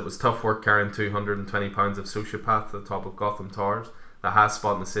says, "It was tough work carrying 220 pounds of sociopath to the top of Gotham Towers, the highest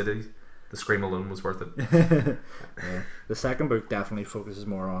spot in the city. The scream alone was worth it." Yeah. The second book definitely focuses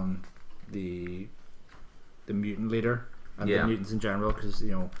more on the mutant leader and the mutants in general, because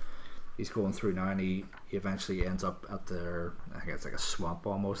he's going through now, and he eventually ends up at I think it's like a swamp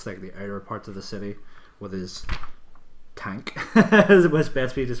almost, like the outer parts of the city, with his tank. It was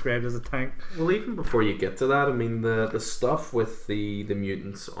best be described as a tank. Well, even before you get to that, I mean, the stuff with the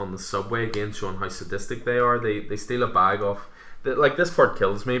mutants on the subway, again, showing how sadistic they are. They steal a bag off. Like, this part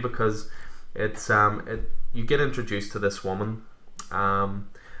kills me because it's you get introduced to this woman,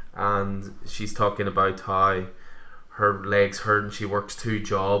 and she's talking about how her legs hurt and she works 2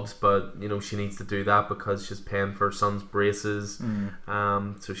 jobs, but she needs to do that because she's paying for her son's braces.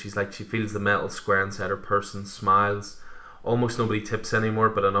 So she's like, she feels the metal square inside her purse and smiles. Almost nobody tips anymore,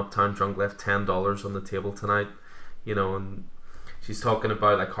 but an uptown drunk left $10 on the table tonight. And she's talking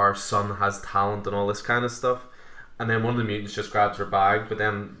about like how her son has talent and all this kind of stuff. And then one of the mutants just grabs her bag, but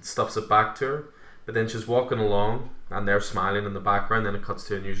then stuffs it back to her. But then she's walking along, and they're smiling in the background. Then it cuts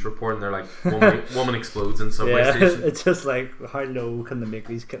to a news report, and they're like, "Woman explodes in subway station." It's just like, how low can they make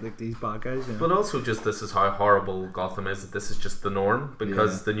these bad guys? But also, just this is how horrible Gotham is. That this is just the norm,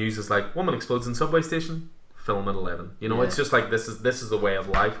 because the news is like, "Woman explodes in subway station." Film at 11. It's just like, this is the way of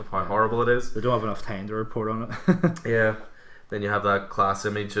life of how horrible it is. They don't have enough time to report on it. Yeah. Then you have that class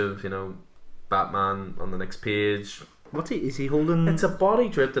image of Batman on the next page. Is he holding? It's a body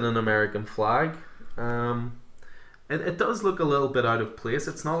draped in an American flag. It does look a little bit out of place.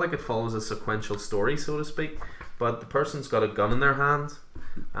 It's not like it follows a sequential story, so to speak, but the person's got a gun in their hand,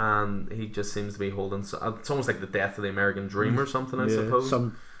 and he just seems to be holding. It's almost like the death of the American dream or something, I suppose.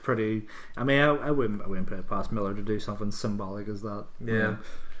 Some pretty. I mean, I wouldn't put it past Miller to do something symbolic as that. Yeah.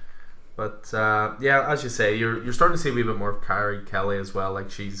 But as you say, you're starting to see a wee bit more of Carrie Kelly as well. Like,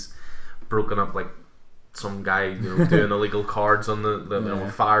 she's broken up like some guy doing illegal cards on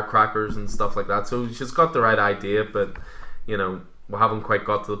the firecrackers and stuff like that. So she's got the right idea, but we haven't quite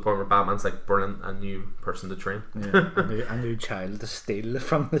got to the point where Batman's like burning a new person to train. A new child to steal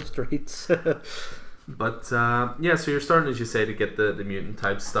from the streets. But so you're starting, as you say, to get the mutant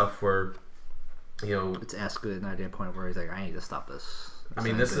type stuff where it's escalating at a point where he's like, I need to stop this. I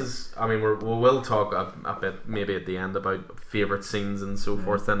mean, we'll talk a bit maybe at the end about favourite scenes and so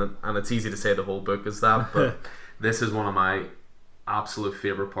forth, and it's easy to say the whole book is that, but this is one of my absolute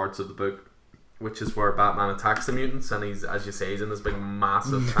favourite parts of the book, which is where Batman attacks the mutants, and he's, as you say, he's in this big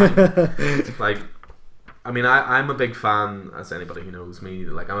massive tank. Like, I mean, I'm a big fan, as anybody who knows me,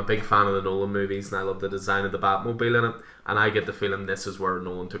 like I'm a big fan of the Nolan movies, and I love the design of the Batmobile in it. And I get the feeling this is where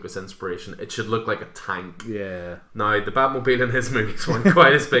Nolan took his inspiration. It should look like a tank. Yeah. Now the Batmobile in his movies weren't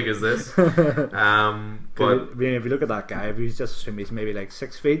quite as big as this. But I mean, if you look at that guy, if he's just he's maybe like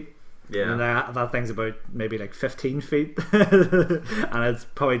 6 feet. yeah, And that thing's about maybe like 15 feet, and it's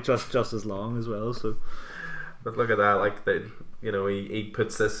probably just as long as well. So, but look at that, like he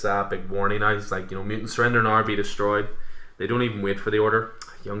puts this big warning out. He's like, mutants surrender now or be destroyed. They don't even wait for the order.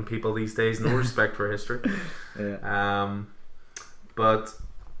 Young people these days, no respect for history. yeah. But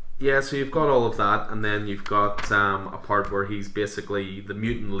yeah, so you've got all of that, and then you've got a part where he's basically the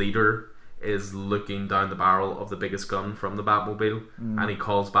mutant leader is looking down the barrel of the biggest gun from the Batmobile, and he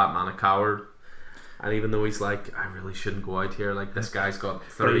calls Batman a coward. And even though he's like, I really shouldn't go out here, like this guy's got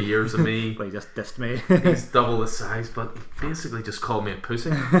 30 years of me, But he just dissed me. he's double the size, but he basically just called me a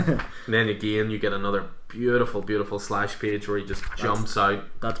pussy. And then again you get another beautiful splash page where he just jumps out.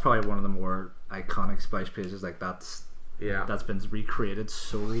 That's probably one of the more iconic splash pages. Like that's been recreated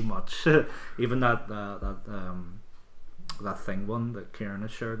so much. Even that thing one that Kieran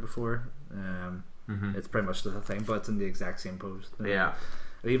has shared before. It's pretty much the thing, but it's in the exact same pose. Yeah.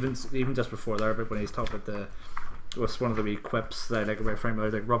 Even just before there, but when he's talking about what's one of the wee quips that I like about Frank Miller,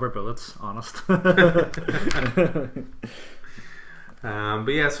 like rubber bullets, honest. But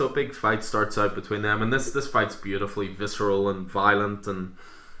yeah, so a big fight starts out between them, and this fight's beautifully visceral and violent, and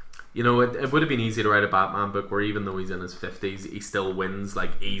it would have been easy to write a Batman book where even though he's in his 50s, he still wins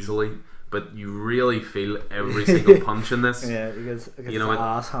like easily. But you really feel every single punch in this. Yeah, he gets his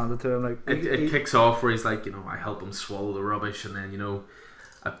ass handed to him. Like it kicks off where he's like, I help him swallow the rubbish, and then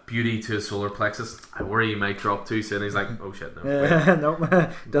a beauty to his solar plexus. I worry he might drop too soon. He's like, oh shit, no.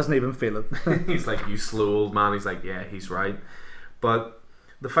 No, doesn't even feel it. He's like, you slow old man. He's like, yeah, he's right. But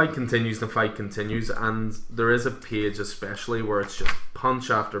the fight continues, and there is a page especially where it's just punch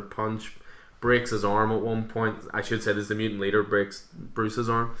after punch. Breaks his arm at one point. I should say, there's the mutant leader breaks Bruce's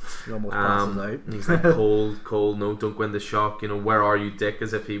arm. He almost passes out. He's like, cold, no, don't go into shock. Where are you, Dick?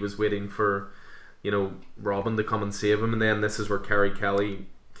 As if he was waiting for, Robin to come and save him. And then this is where Carrie Kelly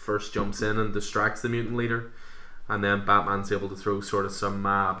first jumps in and distracts the mutant leader. And then Batman's able to throw sort of some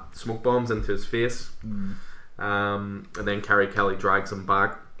smoke bombs into his face. And then Carrie Kelly drags him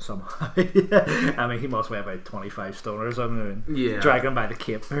back. Somehow. I mean, he must weigh about 25 stone or something. Yeah. Drag him by the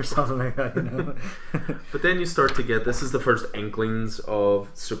cape or something like that, But then you start to get, this is the first inklings of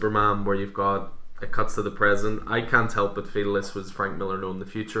Superman where you've got, it cuts to the present. I can't help but feel this was Frank Miller knowing the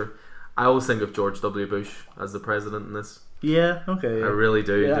future. I always think of George W. Bush as the president in this. Yeah, okay. Yeah. I really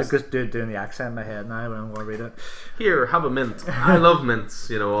do. Yeah, I just doing the accent in my head now when I'm going to read it. Here, have a mint. I love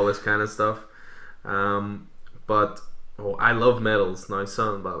mints, all this kind of stuff. But I love medals now,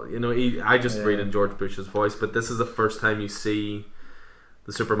 son. But I just read in George Bush's voice. But this is the first time you see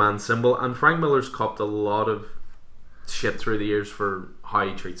the Superman symbol, and Frank Miller's copped a lot of shit through the years for how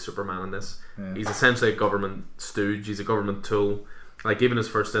he treats Superman in this. Yeah. He's essentially a government stooge. He's a government tool. Like even his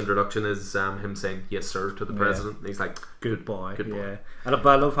first introduction is him saying "yes, sir" to the president. And he's like, "Good boy." Good boy. Yeah, but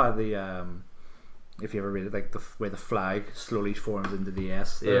I love how the if you ever read it, like the way the flag slowly forms into the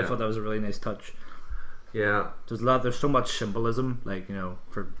S. I thought that was a really nice touch. Yeah, there's so much symbolism, like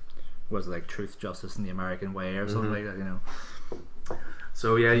for was it like truth, justice, and the American way or something like that,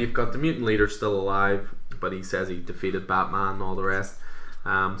 So yeah, you've got the mutant leader still alive, but he says he defeated Batman and all the rest.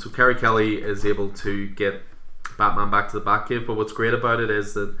 So Carrie Kelly is able to get Batman back to the Batcave, but what's great about it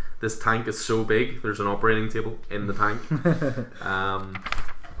is that this tank is so big. There's an operating table in the tank.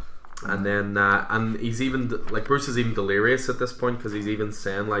 And then and he's even like Bruce is even delirious at this point because he's even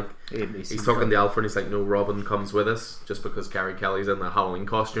saying like he's talking to Alfred and he's like, no, Robin comes with us, just because Carrie Kelly's in the Halloween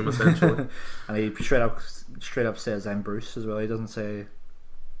costume essentially. And he straight up says I'm Bruce as well. He doesn't say,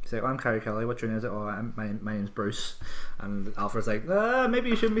 he's like, oh, I'm Carrie Kelly, what's your name? He's like, oh, my name's Bruce. And Alfred's like, maybe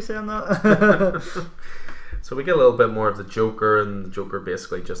you shouldn't be saying that. So we get a little bit more of the Joker, and the Joker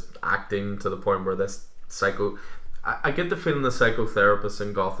basically just acting to the point where this psycho, I get the feeling the psychotherapists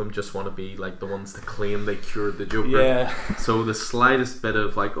in Gotham just want to be like the ones to claim they cured the Joker. Yeah. So the slightest bit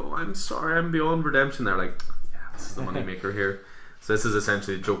of like, oh, I'm sorry, I'm beyond redemption, they're like, yeah, this is the moneymaker here. So this is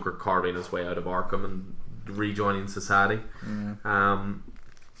essentially the Joker carving his way out of Arkham and rejoining society. And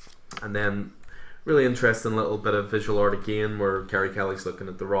then really interesting little bit of visual art again where Carrie Kelly's looking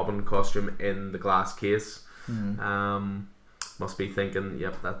at the Robin costume in the glass case. Must be thinking,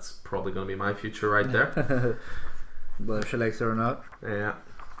 yep, that's probably going to be my future right there. Whether she likes it or not. Yeah.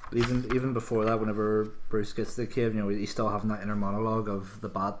 even before that, whenever Bruce gets to the cave, he's still having that inner monologue of the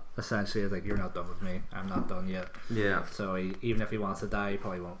Bat. Essentially, like, "You're not done with me. I'm not done yet." Yeah. So even if he wants to die, he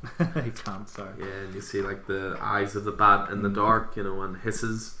probably won't. He can't. Sorry. Yeah, and you see like the eyes of the Bat in the dark, and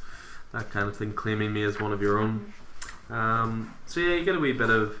hisses, that kind of thing, claiming me as one of your own. So yeah, you get a wee bit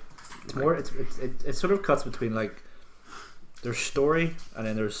of. It's more. It sort of cuts between like there's story, and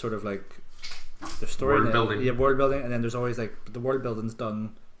then there's sort of like the story world building. Yeah, world building, and then there's always like the world building's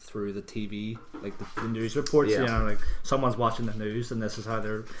done through the TV, like the news reports. Yeah. Like someone's watching the news, and this is how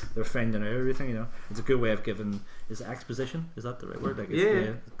they're finding out everything. It's a good way of giving. Is it exposition? Is that the right word? Like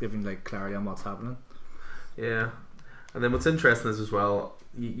giving like clarity on what's happening. Yeah, and then what's interesting is as well,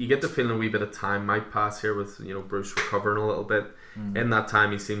 you get the feeling a wee bit of time might pass here with Bruce recovering a little bit. In that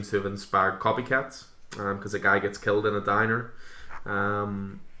time, he seems to have inspired copycats, because a guy gets killed in a diner.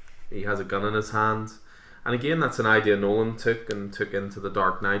 He has a gun in his hand, and again, that's an idea Nolan took into the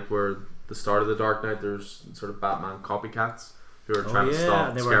Dark Knight, where the start of the Dark Knight, there's sort of Batman copycats who are trying to stop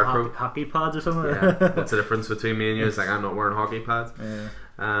and they Scarecrow. wear hockey pads or something. Yeah, what's the difference between me and you? It's like, I'm not wearing hockey pads.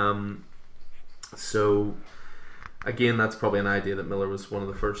 Yeah. So again, that's probably an idea that Miller was one of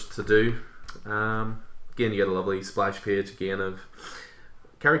the first to do. Again, you get a lovely splash page again of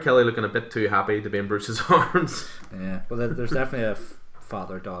Carrie Kelly looking a bit too happy to be in Bruce's arms. Yeah, well, there's definitely a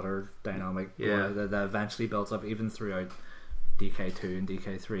father-daughter dynamic. Yeah, that eventually builds up even throughout DK2 and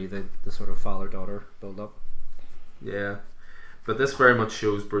DK3. The sort of father-daughter build up. Yeah, but this very much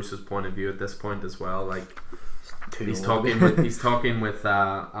shows Bruce's point of view at this point as well. Like he's talking with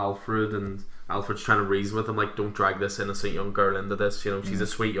Alfred, and Alfred's trying to reason with him, like, don't drag this innocent young girl into this. She's a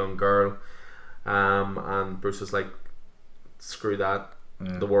sweet young girl. And Bruce is like, screw that.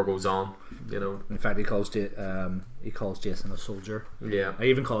 The war goes on. In fact, he calls Jason a soldier. Yeah. He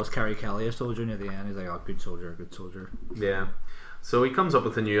even calls Carrie Kelly a soldier near the end. He's like, "Oh, good soldier, good soldier." Yeah. So he comes up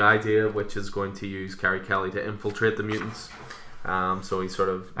with a new idea, which is going to use Carrie Kelly to infiltrate the mutants. So he sort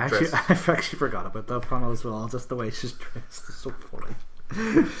of I've actually forgot about that panel as well. Just the way she's dressed is so funny.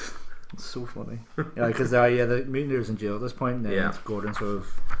 It's so funny. Yeah, because the mutineer's in jail at this point, and then Gordon sort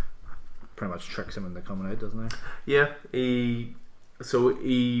of pretty much tricks him into coming out, doesn't he? Yeah,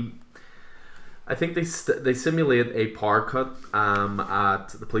 I think they simulate a power cut at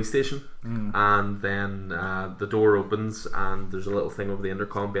the police station, and then the door opens, and there's a little thing over the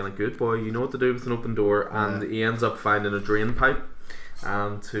intercom being like, "Good boy, you know what to do with an open door," and he ends up finding a drain pipe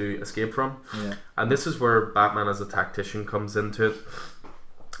to escape from. Yeah. And this is where Batman as a tactician comes into it,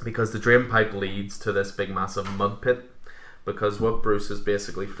 because the drain pipe leads to this big massive mud pit. Because what Bruce has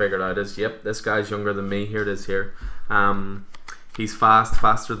basically figured out is, yep, this guy's younger than me. Here it is here. He's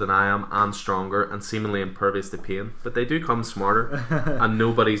faster than I am, and stronger, and seemingly impervious to pain. But they do come smarter, and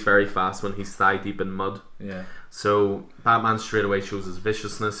nobody's very fast when he's thigh deep in mud. Yeah. So Batman straight away shows his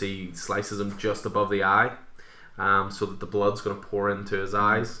viciousness. He slices him just above the eye, so that the blood's going to pour into his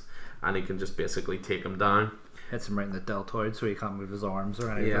eyes, and he can just basically take him down. Hits him right in the deltoid, so he can't move his arms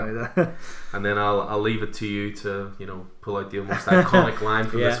or anything like that. And then I'll leave it to you to pull out the most iconic line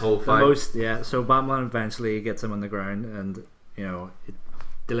for this whole fight. So Batman eventually gets him on the ground, and it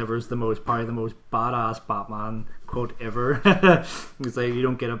delivers probably the most badass Batman quote ever. He's like, "You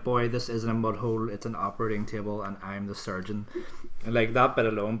don't get it, boy. This isn't a mud hole. It's an operating table, and I'm the surgeon." And like that bit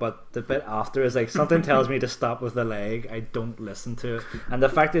alone, but the bit after is like, something tells me to stop with the leg. I don't listen to it, and the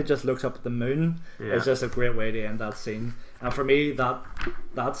fact that it just looks up at the moon is just a great way to end that scene. And for me, that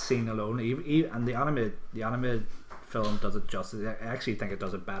scene alone, and the animated film does it justice. I actually think it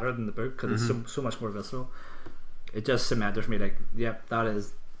does it better than the book, because it's so much more visceral. It just cemented for me, like, yep, that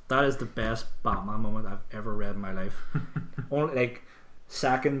is the best Batman moment I've ever read in my life. Only like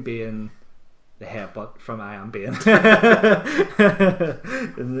second being the headbutt from I Am Bane in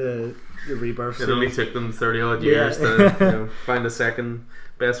the rebirth. It only took them 30 odd years to find a second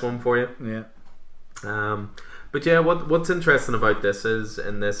best one for you. Yeah. But yeah, what's interesting about this is,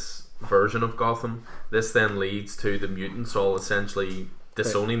 in this version of Gotham, this then leads to the mutants all essentially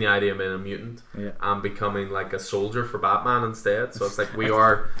disowning the idea of being a mutant and becoming like a soldier for Batman instead. So it's like, we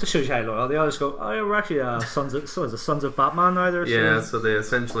are just shows you how loyal they all just go, "Oh yeah, we're actually sons of Batman now." So they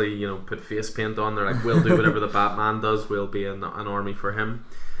essentially put face paint on. They're like, we'll do whatever the Batman does. We'll be an army for him.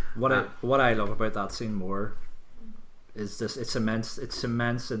 What I love about that scene more is this: it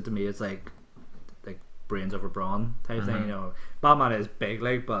cements into me. It's like brains over brawn type thing. Batman is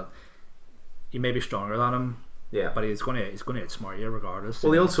big, but you may be stronger than him. Yeah, but he's going to outsmart you regardless.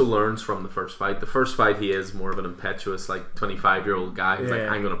 Well, he also learns from the first fight. The first fight, he is more of an impetuous, 25-year-old guy who's like,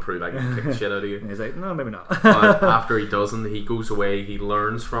 "I'm going to prove I can kick the shit out of you." And he's like, "No, maybe not." But after he doesn't, he goes away, he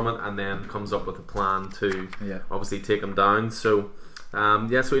learns from it, and then comes up with a plan to obviously take him down. So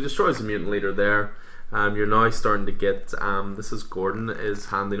Yeah, so he destroys the mutant leader there. You're now starting to get. This is Gordon is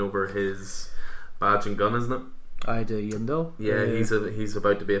handing over his badge and gun, isn't it? I do, Yindel. Yeah, he's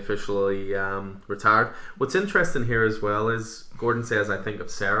about to be officially retired. What's interesting here as well is Gordon says, "I think of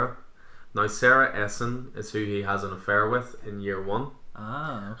Sarah." Now, Sarah Essen is who he has an affair with in year 1.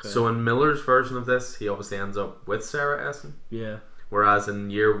 Ah, okay. So in Miller's version of this, he obviously ends up with Sarah Essen. Yeah. Whereas in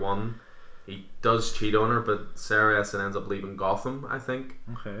year 1, he does cheat on her, but Sarah Essen ends up leaving Gotham, I think,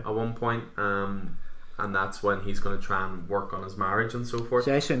 Okay. at one point. And that's when he's going to try and work on his marriage and so forth.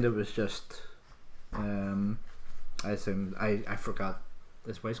 See, I assumed it was just. I assumed I forgot.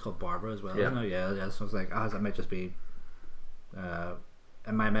 His wife's called Barbara as well. Yeah. Isn't it? Yeah. So I was like, that might just be.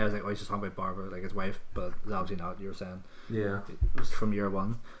 In my mind, I was like, oh, he's just talking about Barbara, like his wife, but it's obviously not. You were saying Yeah. it was from year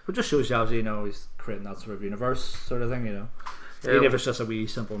 1, which just shows you obviously, he's creating that sort of universe sort of thing, Yeah. Even if it's just a wee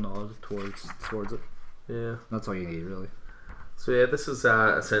simple nod towards it. Yeah. That's all you need, really. So yeah, this is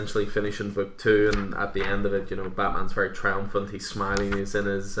essentially finishing book 2, and at the end of it, Batman's very triumphant. He's smiling. He's in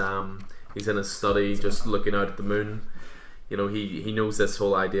his study, just looking out at the moon. He knows this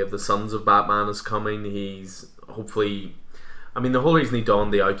whole idea of the Sons of Batman is coming. He's hopefully. I mean, the whole reason he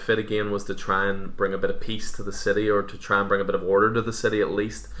donned the outfit again was to try and bring a bit of peace to the city, or to try and bring a bit of order to the city at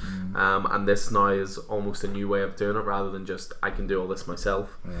least. And this now is almost a new way of doing it, rather than just I can do all this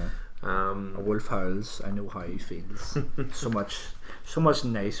myself. Yeah. A wolf howls. I know how he feels. so much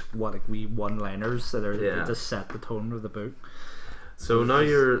nice wee one-liners that are just set the tone of the book. So now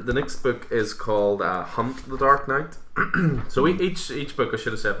the next book is called Hunt the Dark Knight. So each book, I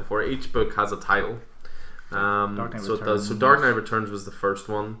should have said before, each book has a title. Dark Knight so it Returns. does. So Dark Knight Returns was the first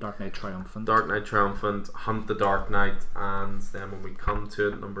one. Dark Knight Triumphant. Dark Knight Triumphant, Hunt the Dark Knight, and then when we come to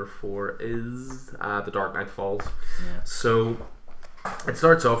it, number 4 is The Dark Knight Falls. Yeah. So it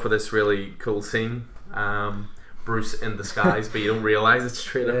starts off with this really cool scene. Bruce in disguise, but you don't realise it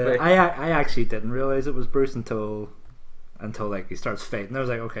straight away. I actually didn't realise it was Bruce until like he starts fighting. I was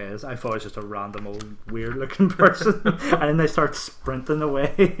like, okay, I thought it was just a random old weird looking person, and then they start sprinting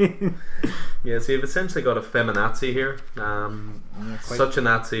away. Yeah, so you've essentially got a feminazi here. Such a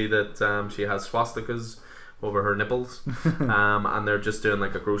Nazi that she has swastikas over her nipples, and they're just doing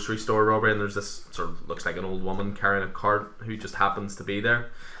like a grocery store robbery, and there's this sort of looks like an old woman carrying a cart who just happens to be there.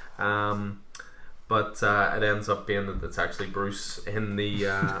 But it ends up being that it's actually Bruce in the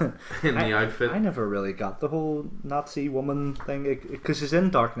the outfit. I never really got the whole Nazi woman thing, because she's in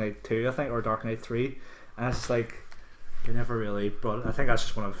Dark Knight 2, I think, or Dark Knight 3, and it's like they never really brought it. I think that's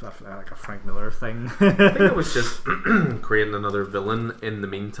just one of like a Frank Miller thing. I think it was just creating another villain in the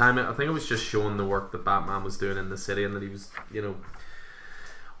meantime. I think it was just showing the work that Batman was doing in the city, and that he was,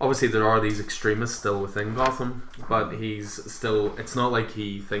 obviously there are these extremists still within Gotham, but he's still, it's not like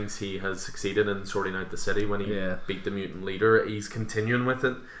he thinks he has succeeded in sorting out the city when he beat the mutant leader. He's continuing with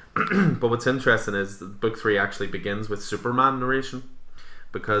it. But what's interesting is that book 3 actually begins with Superman narration,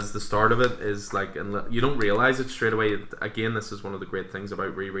 because the start of it is like, and you don't realise it straight away. Again, this is one of the great things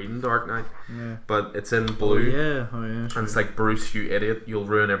about rereading Dark Knight, but it's in blue. And it's like, Bruce, you idiot, you'll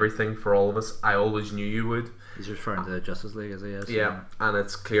ruin everything for all of us. I always knew you would. He's referring to the Justice League as he is. Yeah, and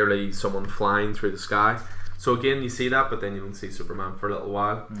it's clearly someone flying through the sky. So again, you see that, but then you don't see Superman for a little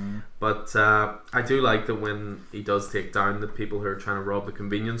while. But I do like that when he does take down the people who are trying to rob the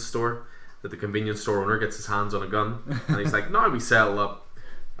convenience store, that the convenience store owner gets his hands on a gun, and he's like, "Now we settle up."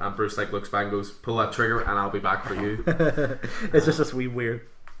 And Bruce looks back and goes, "Pull that trigger, and I'll be back for you." It's just this wee weird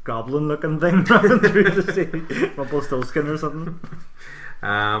goblin-looking thing running through the sea, Rumpelstiltskin or something.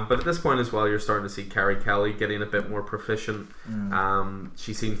 But at this point as well, you're starting to see Carrie Kelly getting a bit more proficient.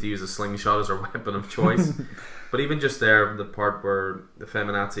 She seems to use a slingshot as her weapon of choice. But even just there, the part where the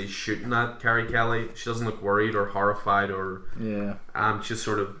feminazi is shooting at Carrie Kelly, she doesn't look worried or horrified, or she just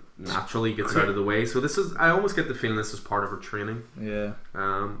sort of naturally gets out of the way. So this is, I almost get the feeling this is part of her training.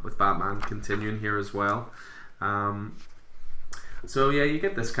 With Batman continuing here as well. So yeah, you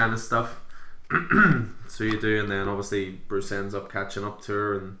get this kind of stuff. So you do, and then obviously Bruce ends up catching up to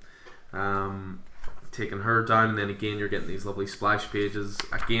her and taking her down, and then again you're getting these lovely splash pages.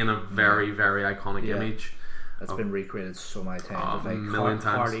 Again, a very, very iconic image. It's been recreated so many times. A million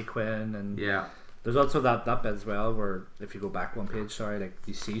times. Harley Quinn, and there's also that bit as well where if you go back one page, like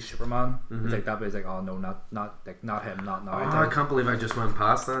you see Superman, it's like that bit is like, oh no, not him, not now. I can't believe I just went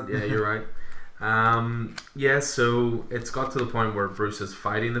past that. Yeah, you're right. So it's got to the point where Bruce is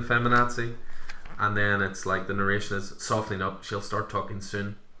fighting the feminazi, and then it's like the narration is softening up. She'll start talking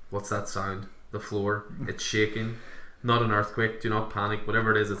soon. What's that sound? The floor. It's shaking. Not an earthquake. Do not panic.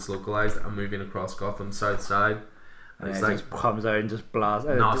 Whatever it is, it's localized. I'm moving across Gotham's south side. And it's like, just comes out and just blasts.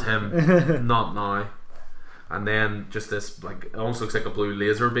 Not him. Not now. and then just this like it almost looks like a blue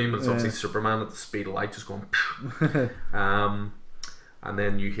laser beam, but it's obviously Superman at the speed of light, just going. And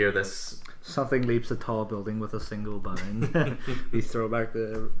then you hear this. Something leaps a tall building with a single bound. We throw back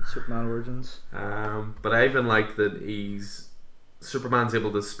the Superman origins. But I even like that Superman's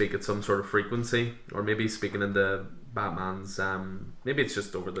able to speak at some sort of frequency, or maybe speaking into Batman's. Maybe it's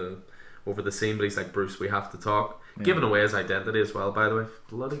just over the scene, but he's like, Bruce, we have to talk. Yeah. Giving away his identity as well, by the way.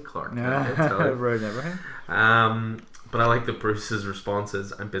 Bloody Clark. Ruined everything. But I like that Bruce's response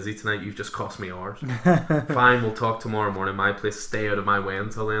is, I'm busy tonight, you've just cost me hours. Fine, we'll talk tomorrow morning. My place, stay out of my way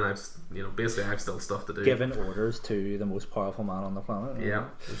until then. Basically I've still stuff to do. Giving orders to the most powerful man on the planet. Yeah,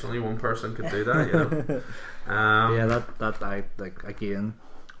 there's only one person could do that, that I like again.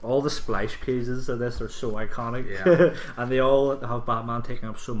 All the splash pages of this are so iconic, and they all have Batman taking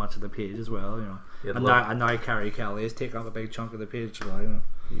up so much of the page as well, And now Carrie Kelly is taking up a big chunk of the page as well,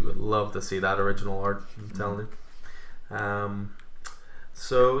 You would love to see that original art, I'm telling you.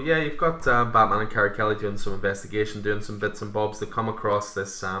 So yeah, you've got Batman and Carrie Kelly doing some investigation, doing some bits and bobs. They come across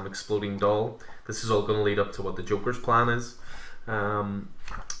this exploding doll. This is all going to lead up to what the Joker's plan is.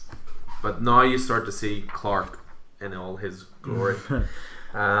 But now you start to see Clark in all his glory.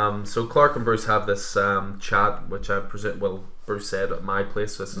 So Clark and Bruce have this chat, which I presume, Bruce said at my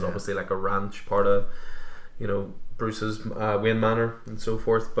place. So this is obviously like a ranch, part of Bruce's Wayne Manor and so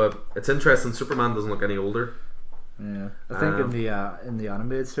forth. But it's interesting. Superman doesn't look any older. Yeah, I think in the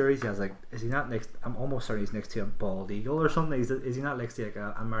animated series, he has like, is he not next? I'm almost certain he's next to a bald eagle or something. Is he not next to like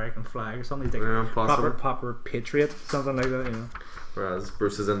an American flag or something? He's like proper patriot, something like that. Whereas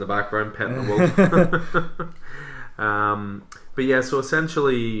Bruce is in the background petting a wolf. But yeah, so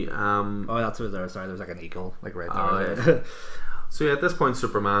essentially, that's what there. Sorry, there's like an eagle like right there. Yeah. So yeah, at this point,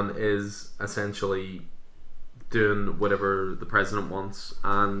 Superman is essentially doing whatever the president wants,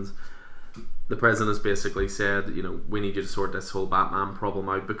 and the president has basically said, we need you to sort this whole Batman problem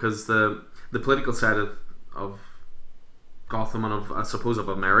out, because the political side of Gotham and of, I suppose, of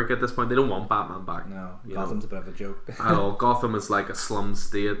America at this point, they don't want Batman back. No, Gotham's a bit of a joke. At all. Gotham is like a slum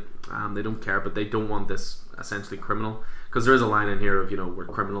state. They don't care, but they don't want this essentially criminal, because there is a line in here of, we're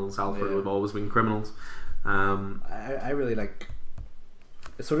criminals, Alfred, we've always been criminals. I really like,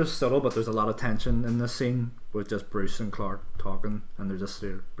 it's sort of subtle, but there's a lot of tension in this scene with just Bruce and Clark talking, and they're just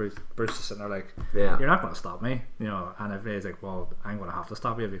Bruce is sitting there like, you're not going to stop me, and everybody's like, well, I'm going to have to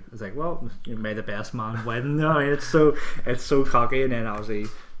stop you. It's like, well, you made the best man win. I mean, it's so cocky, and then obviously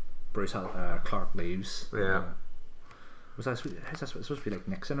Clark leaves. Yeah. Was that supposed to be like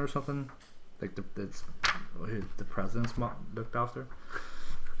Nixon or something? Like who the president's looked after?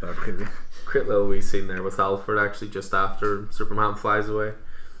 Great little wee scene there with Alfred, actually, just after Superman flies away.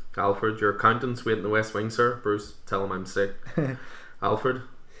 Alfred, your accountant's waiting in the West Wing, sir. Bruce, tell him I'm sick. Alfred,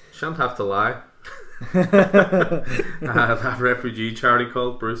 shan't have to lie. That refugee charity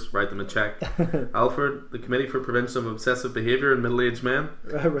called. Bruce, write them a check. Alfred, the Committee for Prevention of Obsessive Behaviour in Middle-Aged Men.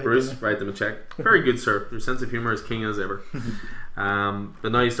 Bruce, write them a check. Very good, sir. Your sense of humour is keen as ever.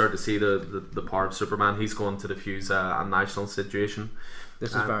 But now you start to see the power of Superman. He's going to defuse a national situation.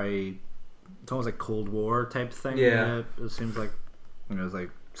 This is it's almost like Cold War type thing. Yeah. It seems like, it's like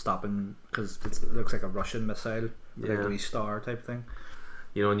stopping, because it looks like a Russian missile, like a wee star type thing.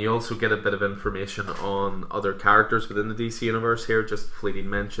 And you also get a bit of information on other characters within the DC universe here, just fleeting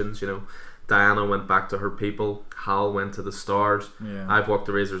mentions. Diana went back to her people, Hal went to the stars. I've walked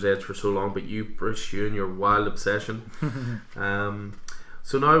the razor's edge for so long, but you, Bruce, you and your wild obsession.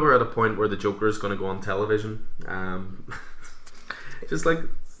 So now we're at a point where the Joker is going to go on television. Just like,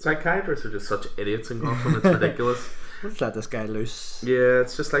 psychiatrists are just such idiots in Gotham, it's ridiculous. Let's let this guy loose. Yeah,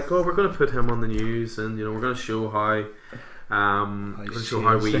 it's just like, we're going to put him on the news, and we're going to show how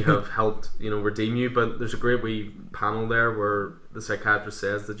we have helped redeem you. But there's a great wee panel there where the psychiatrist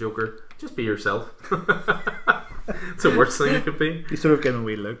says to the Joker, just be yourself. It's the worst thing you could be. You sort of give him a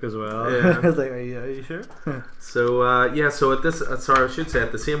wee look as well. Yeah. I was like, are you sure? So at this I should say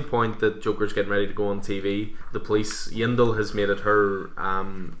at the same point that Joker's getting ready to go on TV, the police, Yindel has made it her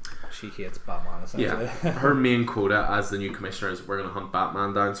she hates Batman essentially. Her main quota as the new commissioner is, we're going to hunt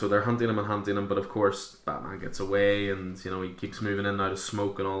Batman down. So they're hunting him, but of course Batman gets away, and he keeps moving in and out of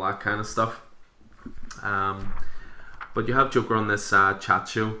smoke and all that kind of stuff. But you have Joker on this chat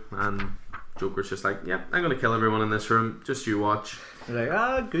show, and Joker's just like, I'm going to kill everyone in this room, just you watch. You're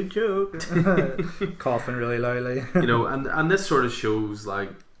like, good joke. Coughing really loudly. And this sort of shows,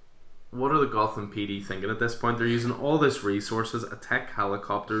 like, what are the Gotham PD thinking at this point? They're using all this resources, attack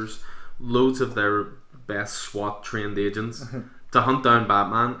helicopters, loads of their best SWAT trained agents to hunt down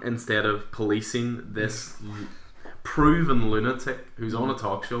Batman, instead of policing this proven lunatic who's on a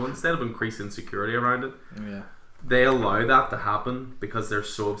talk show, instead of increasing security around it, Yeah. they allow that to happen because they're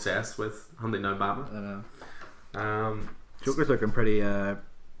so obsessed with hunting down Batman. I know. Um, Joker's looking pretty.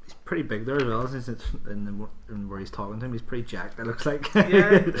 He's pretty big there as well. Since it's in where he's talking to him, he's pretty jacked. It looks like.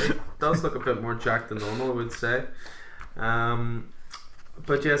 yeah, it does look a bit more jacked than normal, I would say.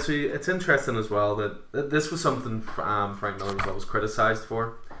 But yeah, so it's interesting as well that this was something Frank Miller was always criticised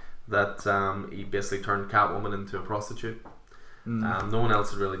for, that he basically turned Catwoman into a prostitute. No one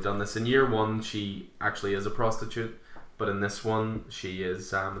else had really done this. In year one, she actually is a prostitute, but in this one, she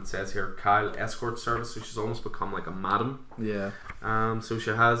is. It says here Kyle escort service, so she's almost become like a madam. Yeah. So she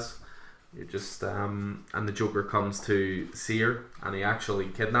has. You just and the Joker comes to see her, and he actually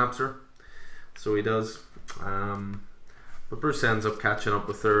kidnaps her. So he does. But Bruce ends up catching up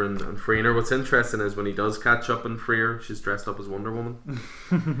with her and freeing her. What's interesting is when he does catch up and free her, she's dressed up as Wonder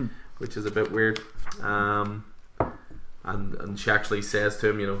Woman, which is a bit weird. And she actually says to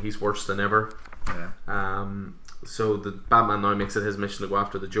him, you know, he's worse than ever. Yeah. So the Batman now makes it his mission to go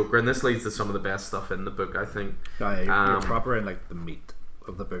after the Joker, and this leads to some of the best stuff in the book, I think. Oh, yeah, you're proper in like the meat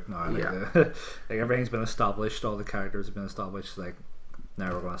of the book now. Like, Yeah. Like everything's been established, all the characters have been established. Like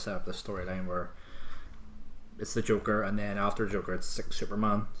now we're going to set up this storyline where it's the Joker, and then after Joker, it's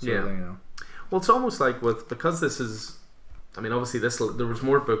Superman. Sort of thing, you know. Well, it's almost like because this is. I mean, obviously, there was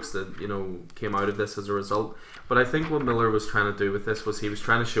more books that, you know, came out of this as a result. But I think what Miller was trying to do with this was he was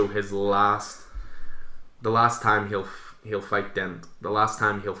trying to show the last time he'll fight Dent, the last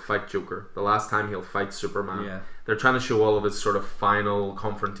time he'll fight Joker, the last time he'll fight Superman. Yeah. They're trying to show all of his sort of final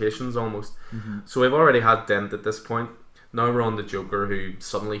confrontations almost. So we've already had Dent at this point. Now we're on the Joker, who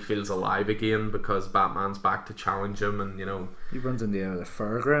suddenly feels alive again because Batman's back to challenge him, and you know He runs in the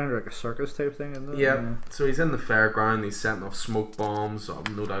fairground, like a circus type thing, isn't it? yeah. So he's in the fairground. He's setting off smoke bombs,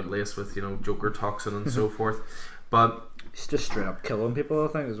 no doubt laced with, you know, Joker toxin and so forth. But He's just straight up killing people, I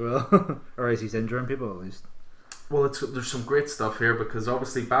think, as well. Or is he's injuring people at least? well, there's some great stuff here because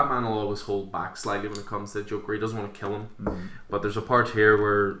obviously Batman will always hold back slightly when it comes to Joker. He doesn't want to kill him. But there's a part here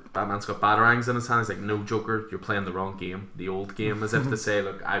where Batman's got batarangs in his hand. He's like, "No, Joker, you're playing the wrong game, the old game," as if to say,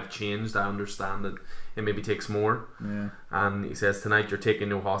 "Look, I've changed. I understand that it maybe takes more." Yeah. And he says, "Tonight you're taking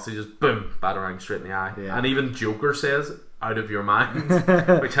no hostages." Boom, batarang straight in the eye. Yeah. And even Joker says, "Out of your mind,"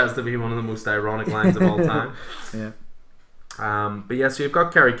 which has to be one of the most ironic lines of all time. Yeah. But yeah, so you've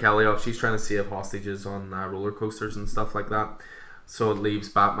got Carrie Kelly off. She's trying to save hostages on roller coasters and stuff like that. So it leaves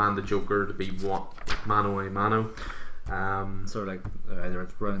Batman, the Joker, to be mano a mano. Sort of like either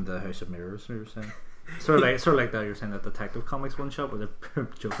it's running the House of Mirrors, you were saying. Sort of like that. You're saying that Detective Comics one shot where the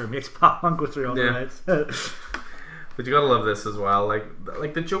Joker makes Batman go through all the lights. But you gotta love this as well.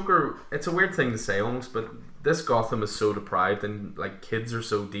 Like the Joker, it's a weird thing to say almost, but this Gotham is so deprived, and like kids are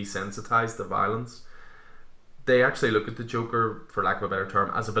so desensitized to violence. They actually look at the Joker, for lack of a better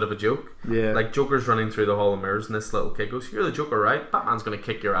term, as a bit of a joke. Yeah. Like Joker's running through the Hall of Mirrors, and this little kid goes, "You're the Joker, right? Batman's gonna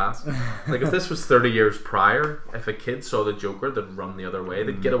kick your ass." Like if this was 30 years prior, if a kid saw the Joker, they'd run the other way.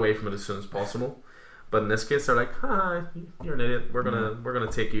 They'd get away from it as soon as possible. But in this case, they're like, "Hi, you're an idiot. We're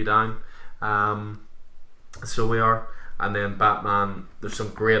gonna take you down." So we are, and then Batman. There's some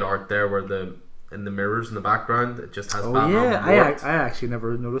great art there where in the mirrors in the background, it just has Batman. Yeah, I actually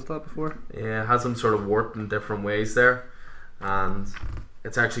never noticed that before. Yeah, it has them sort of warped in different ways there, and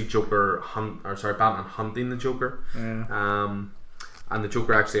it's actually Batman hunting the Joker. Yeah. And the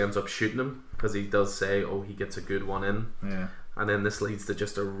Joker actually ends up shooting him because he does say, "Oh, he gets a good one in." Yeah. And then this leads to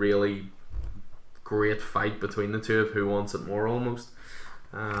just a really great fight between the two of who wants it more, almost.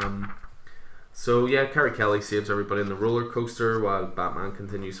 So yeah, Carrie Kelly saves everybody in the roller coaster while Batman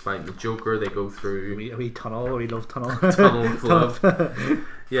continues fighting the Joker. They go through a wee tunnel. We love tunnel. Tunnel of love.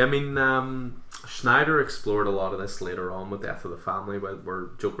 Yeah, I mean, Schneider explored a lot of this later on with Death of the Family, where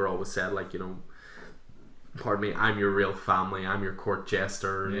Joker always said, like, you know, "Pardon me, I'm your real family. I'm your court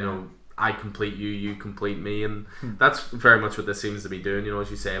jester. Yeah. You know, I complete you, you complete me," and that's very much what this seems to be doing. You know,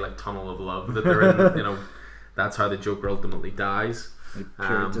 as you say, like tunnel of love that they're in. You know, that's how the Joker ultimately dies.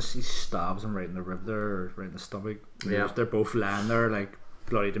 He stabs him right in the rib there, or right in the stomach. Yeah. They're both lying there like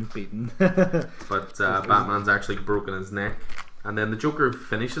bloodied and beaten. But Batman's actually broken his neck, and then the Joker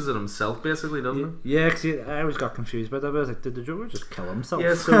finishes it himself, basically, doesn't he? Yeah, because I always got confused about that. I was like, did the Joker just kill himself?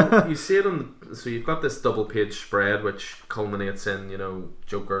 Yeah, so you see it so you've got this double page spread which culminates in, you know,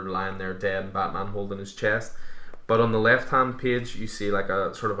 Joker lying there dead and Batman holding his chest. But on the left hand page you see like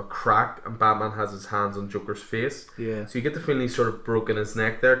a sort of a crack, and Batman has his hands on Joker's face. Yeah. So you get the feeling he's sort of broken his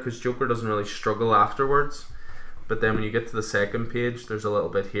neck there, because Joker doesn't really struggle afterwards. But then when you get to the second page, there's a little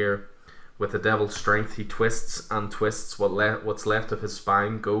bit here. With the devil's strength, he twists and twists. What's left of his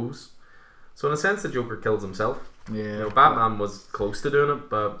spine goes. So in a sense, the Joker kills himself. Yeah. You know, Batman was close to doing it,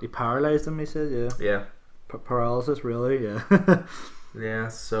 but he paralyzed him. He said, "Yeah, yeah, paralysis, really, yeah." yeah."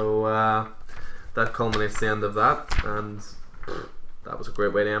 So that culminates the end of that, and that was a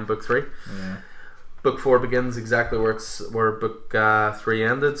great way to end book 3. Yeah. Book 4 begins exactly where book 3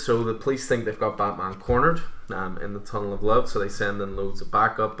 ended. So the police think they've got Batman cornered in the Tunnel of Love, so they send in loads of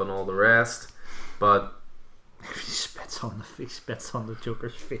backup and all the rest. But he spits on the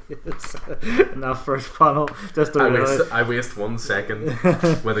Joker's face in that first panel. Just I waste 1 second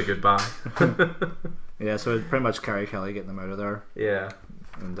with a goodbye. Yeah, so it's pretty much Carrie Kelly getting them out of there. Yeah.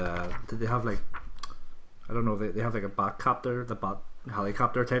 And did they have like, I don't know, they have like a Batcopter, the Bat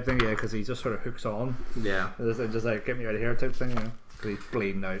helicopter type thing? Yeah, because he just sort of hooks on. Yeah. Just like, get me out of here type thing, you know. He's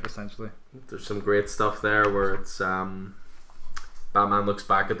bleeding out essentially. There's some great stuff there where it's Batman looks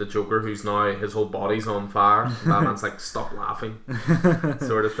back at the Joker, who's now, his whole body's on fire. Batman's like, stop laughing,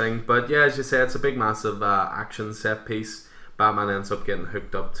 sort of thing. But yeah, as you say, it's a big massive action set piece. Batman ends up getting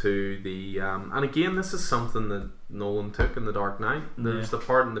hooked up to the and again, this is something that Nolan took in The Dark Knight. There's the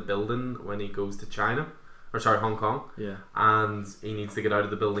part in the building when he goes to Hong Kong, and he needs to get out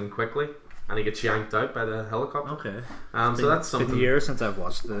of the building quickly, and he gets yanked out by the helicopter. Okay. So that's something. It's been years since I've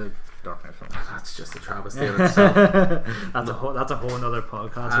watched the Dark Knight film. That's just a travesty in itself. That's a whole other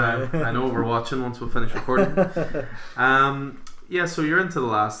podcast. I know what we're watching once we finish recording. Yeah, so you're into the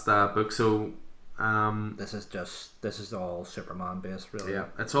last book. So this is all Superman based, really. Yeah,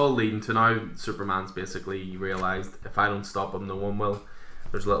 it's all leading to now. Superman's basically realised, if I don't stop him, no one will.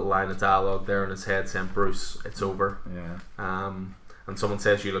 There's a little line of dialogue there in his head saying, "Bruce, it's over." Yeah. And someone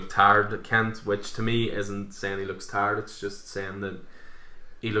says, "You look tired, Kent," which to me isn't saying he looks tired. It's just saying that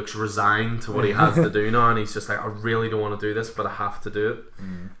he looks resigned to what he has to do now, and he's just like, I really don't want to do this, but I have to do it.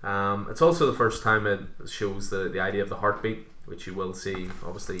 It's also the first time it shows the idea of the heartbeat, which you will see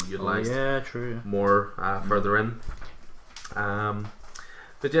obviously utilised more further in.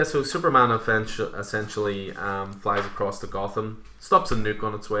 But yeah, so Superman essentially flies across to Gotham, stops a nuke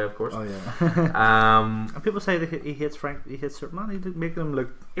on its way, of course. Oh yeah. And people say that he hits Superman. He did make him look.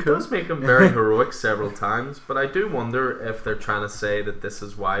 It does make him very heroic several times, but I do wonder if they're trying to say that this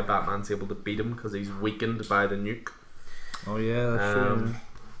is why Batman's able to beat him, because he's weakened by the nuke. Oh yeah, that's true.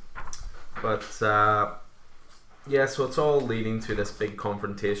 But yeah, so it's all leading to this big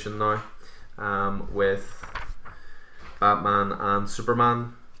confrontation now with Batman and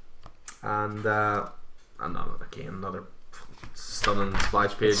Superman, and another stunning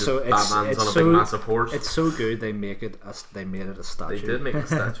splash page. Batman's on a big massive horse. It's so good they made it a statue. They did make a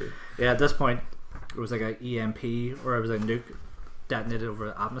statue. Yeah, at this point it was like an EMP, or it was a nuke detonated over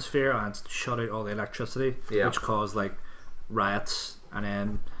the atmosphere and shut out all the electricity, which caused like riots, and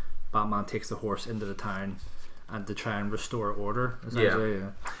then Batman takes the horse into the town and to try and restore order.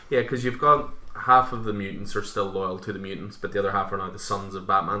 Yeah, because you've got half of the mutants are still loyal to the mutants, but the other half are now the sons of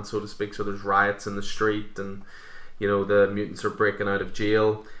Batman, so to speak. So there's riots in the street, and you know, the mutants are breaking out of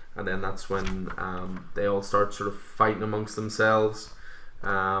jail, and then that's when they all start sort of fighting amongst themselves. He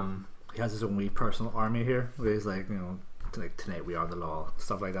has his own wee personal army here, where he's like, you know, like, tonight we are the law,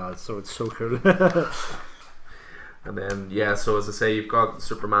 stuff like that. So it's so cool. And then so as I say, you've got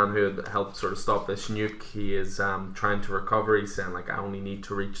Superman, who had helped sort of stop this nuke. He is trying to recover. He's saying like, I only need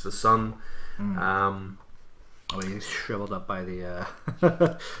to reach the sun. He's shriveled up by the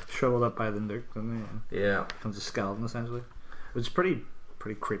nuke, doesn't he? Yeah, becomes a skeleton essentially, which is pretty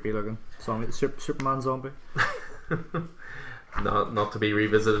creepy looking. Superman zombie. Not to be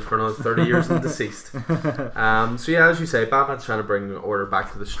revisited for another 30 years and deceased. So yeah, as you say, Batman's trying to bring order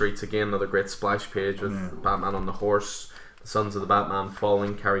back to the streets again. Another great splash page with Batman on the horse, the sons of the Batman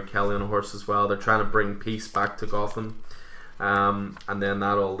following, Carrie Kelly on a horse as well. They're trying to bring peace back to Gotham, and then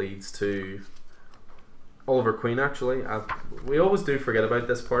that all leads to Oliver Queen. Actually, we always do forget about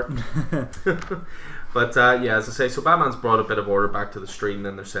this part. But yeah, as I say, so Batman's brought a bit of order back to the street, and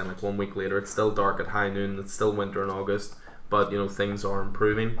then they're saying like 1 week later, it's still dark at high noon, it's still winter in August, but you know, things are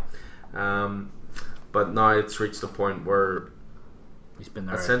improving. But now it's reached a point where he's been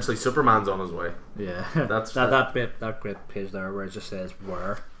there. Essentially, Superman's on his way. Yeah, that great page there where it just says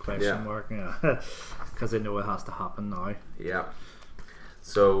 "where?" question mark. Yeah, because they know it has to happen now. Yeah.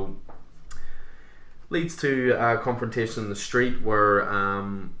 So leads to a confrontation in the street where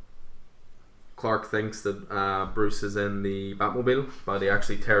Clark thinks that Bruce is in the Batmobile, but he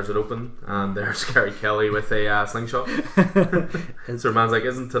actually tears it open, and there's Carrie Kelly with a slingshot. Superman's like,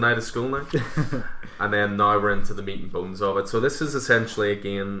 isn't tonight a school night? And then now we're into the meat and bones of it. So this is essentially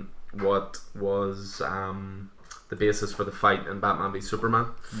again what was the basis for the fight in Batman v Superman.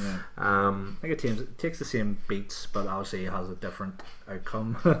 Yeah. I think it takes the same beats, but obviously it has a different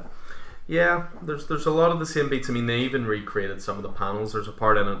outcome. Yeah, there's a lot of the same beats. I mean, they even recreated some of the panels. There's a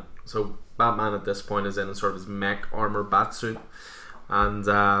part in it. So Batman at this point is in a sort of his mech armor bat suit, and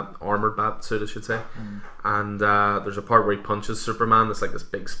armored bat suit, I should say. And there's a part where he punches Superman. It's like this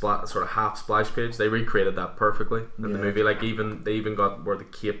big splat, sort of half splash page. They recreated that perfectly in the movie. Like they even got where the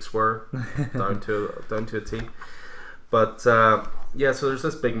capes were down to a T. But yeah, so there's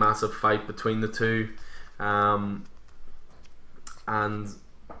this big massive fight between the two, and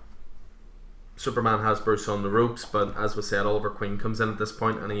Superman has Bruce on the ropes, but as we said, Oliver Queen comes in at this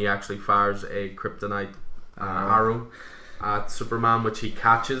point and he actually fires a kryptonite arrow at Superman, which he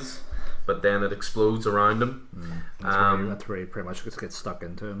catches, but then it explodes around him. That's where he pretty much just gets stuck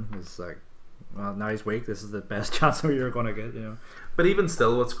into him. It's like, well, now he's weak, this is the best chance you're going to get, you know. But even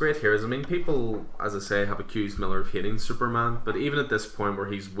still, what's great here is, I mean, people, as I say, have accused Miller of hating Superman, but even at this point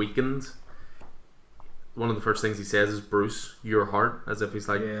where he's weakened, one of the first things he says is, Bruce, your heart, as if he's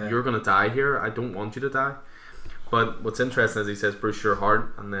like, you're going to die here, I don't want you to die. But what's interesting is he says, Bruce, your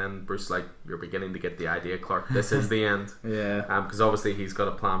heart, and then Bruce like, you're beginning to get the idea, Clark, this is the end. Because obviously he's got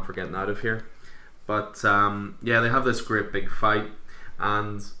a plan for getting out of here. But yeah, they have this great big fight,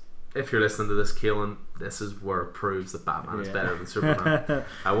 and if you're listening to this, Keelan, this is where it proves that Batman is better than Superman.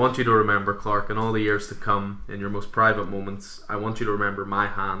 I want you to remember, Clark, in all the years to come, in your most private moments, I want you to remember my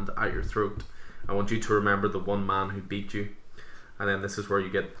hand at your throat. I want you to remember the one man who beat you. And then this is where you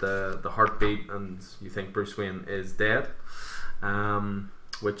get the heartbeat and you think Bruce Wayne is dead,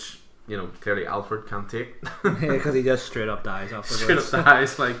 which, you know, clearly Alfred can't take. Because he just straight up dies afterwards. Straight up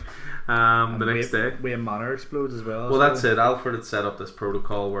dies, like, the next day. Wayne Manor explodes as well. Well, that's it. Alfred had set up this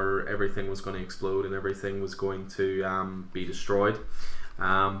protocol where everything was going to explode and everything was going to be destroyed.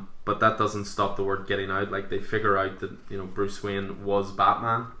 But that doesn't stop the word getting out. Like, they figure out that, you know, Bruce Wayne was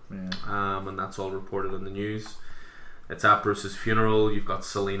Batman, and that's all reported in the news. It's at Bruce's funeral. You've got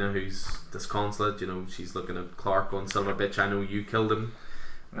Selina, who's disconsolate. You know, she's looking at Clark going, "Son of a bitch, I know you killed him."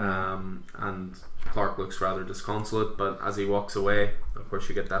 And Clark looks rather disconsolate, but as he walks away, of course,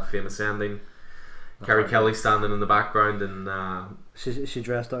 you get that famous ending. Carrie Kelly standing in the background, and she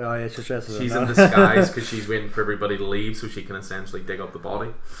dressed up. Oh yeah, she's dressed. She's in disguise because she's waiting for everybody to leave so she can essentially dig up the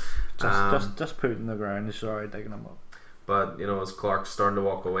body. Just put it in the ground. She's already digging them up. But you know, as Clark's starting to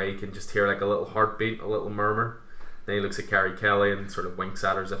walk away, you can just hear like a little heartbeat, a little murmur. Then he looks at Carrie Kelly and sort of winks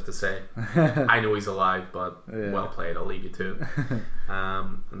at her as if to say, "I know he's alive, but well played. I'll leave you to it."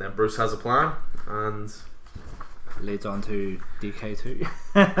 And then Bruce has a plan and leads on to DK2.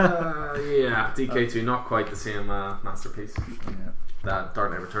 Yeah, DK2, not quite the same masterpiece that Dark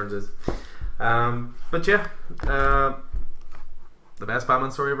Knight Returns is. But yeah, the best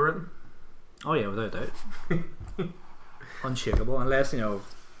Batman story ever written. Oh yeah, without doubt. Unshakable, unless, you know,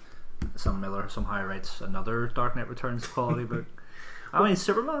 some Miller somehow writes another Dark Knight Returns quality book. I mean,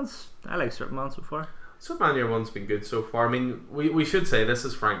 I like Superman so far. Superman Year One's been good so far. I mean, we should say this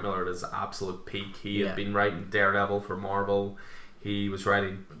is Frank Miller at his absolute peak. He had been writing Daredevil for Marvel. He was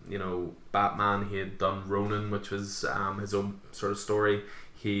writing, you know, Batman. He had done Ronin, which was his own sort of story.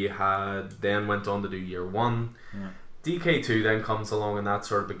 He had then went on to do Year One. DK2 then comes along and that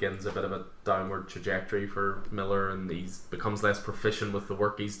sort of begins a bit of a downward trajectory for Miller, and he becomes less proficient with the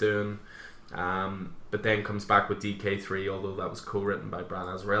work he's doing. But then comes back with DK3, although that was co-written by Brian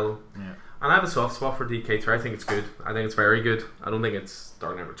Azzarello. And I have a soft spot for DK3. I think it's good. I think it's very good. I don't think it's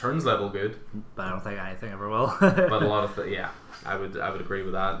Dark Knight Returns level good, but I don't think anything ever will. But a lot of I would agree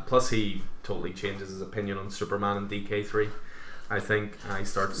with that. Plus, he totally changes his opinion on Superman in DK3. I think he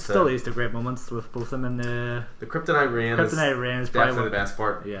starts still leads to great moments with both of them in the Kryptonite Rain. Kryptonite Rain is definitely the best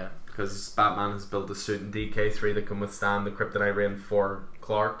part. Yeah, because Batman has built a suit in DK3 that can withstand the Kryptonite Rain for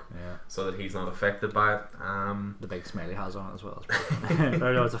Clark, so that he's not affected by it. The big smile he has on it as well.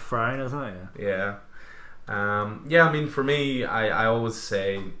 Or no, it's a frown, isn't it? Yeah. Yeah. I mean, for me, I always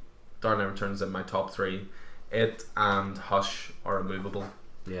say Dark Knight Returns in my top 3. It and Hush are immovable.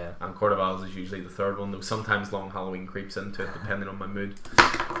 Yeah. And Court of Owls is usually the third one, though sometimes Long Halloween creeps into it depending on my mood.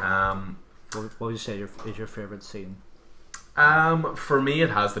 What would you say is your favourite scene? For me,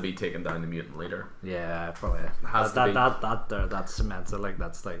 it has to be taking down the mutant leader. Yeah, probably. That cements it. Like,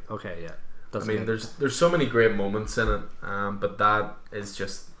 that's like, okay, yeah. I mean, there's so many great moments in it, but that is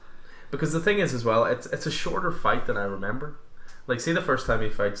just because the thing is as well, it's a shorter fight than I remember. Like, see the first time he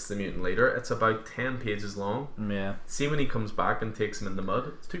fights the mutant leader, it's about 10 pages long. Yeah. See when he comes back and takes him in the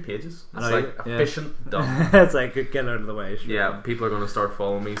mud, it's 2 pages. It's like efficient, done. It's like, get out of the way. Sure. Yeah, people are going to start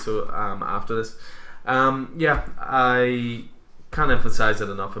following me. So after this, yeah, I can't emphasize it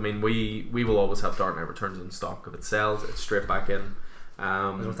enough. I mean, we will always have Dark Knight Returns in stock. If it sells, it's straight back in.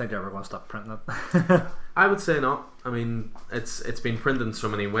 I don't think they're ever going to stop printing it. I would say not. I mean, it's been printed in so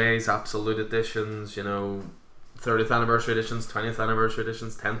many ways. Absolute editions, 30th anniversary editions, 20th anniversary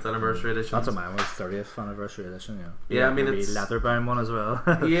editions, 10th anniversary editions. That's what mine was, 30th anniversry edition. Yeah, I mean, it's it's leather bound one as well.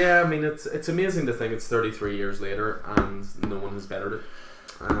 yeah, I mean, it's amazing to think it's 33 years later and no one has bettered it.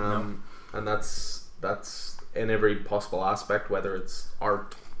 And that's in every possible aspect, whether it's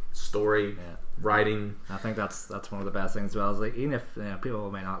art, story, writing. I think that's one of the best things as well. Is like, even if people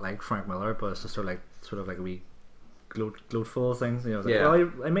may not like Frank Miller, but it's just sort of like a wee gloatful things. It's like, well,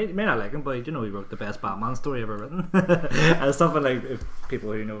 I may not like him, but he wrote the best Batman story ever written. And something like, if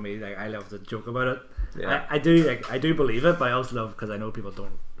people who know me, like, I love to joke about it. Yeah. I do believe it, but I also love, because I know people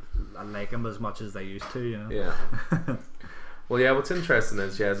don't like him as much as they used to. Yeah. Well, yeah. What's interesting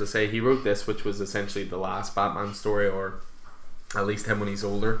is, as I say, he wrote this, which was essentially the last Batman story, or at least him when he's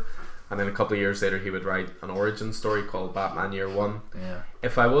older. And then a couple of years later, he would write an origin story called Batman Year One. Yeah.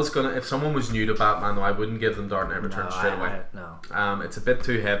 If someone was new to Batman, though, I wouldn't give them Dark Knight Returns straight away. No. It's a bit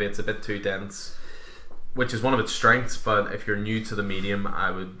too heavy. It's a bit too dense, which is one of its strengths. But if you're new to the medium,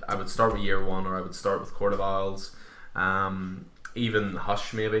 I would start with Year One, or I would start with Court of Owls, even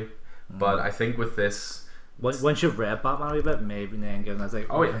Hush maybe. But I think with this, once you've read Batman a wee bit, maybe then give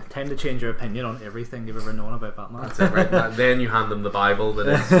them time to change your opinion on everything you've ever known about Batman. That's it, right? Then you hand them the Bible that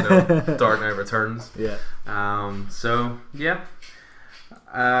is, Dark Knight Returns. Yeah. So yeah.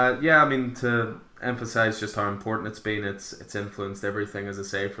 I mean, to emphasize just how important it's been, it's influenced everything, as I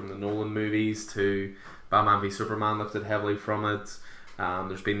say, from the Nolan movies to Batman v Superman, lifted heavily from it.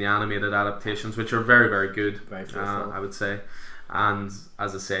 There's been the animated adaptations, which are very, very good. Very I would say. And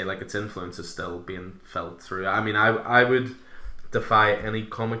as I say, like, its influence is still being felt through. I mean, I would defy any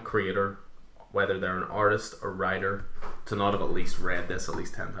comic creator, whether they're an artist or writer, to not have at least read this at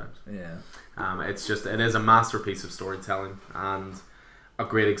least 10 times. Yeah. It is a masterpiece of storytelling and a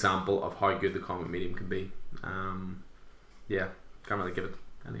great example of how good the comic medium can be. Can't really give it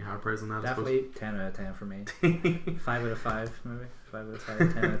any higher praise than that. Definitely 10 out of 10 for me. 5 out of 5 maybe. 5 out of 5.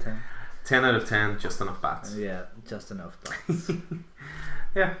 10 out of 10. 10 out of 10, just enough bats. Yeah, just enough bats.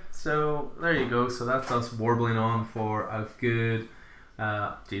 Yeah, so there you go. So that's us warbling on for a good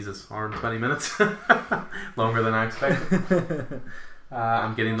hour and 20 minutes. Longer than I expected.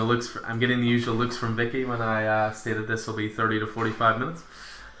 I'm getting the usual looks from Vicky when I stated this will be 30 to 45 minutes.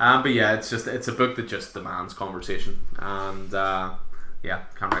 But yeah, it's a book that just demands conversation, and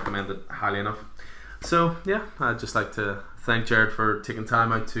can't recommend it highly enough. So yeah, I'd just like to thank Jared for taking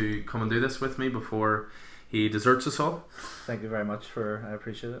time out to come and do this with me before he deserts us all. Thank you very much I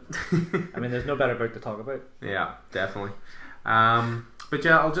appreciate it. I mean, there's no better book to talk about. Yeah, definitely. But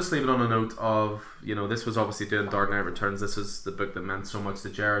yeah, I'll just leave it on a note of, this was obviously doing Dark Knight Returns. This is the book that meant so much to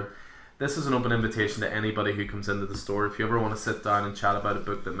Jared. This is an open invitation to anybody who comes into the store. If you ever want to sit down and chat about a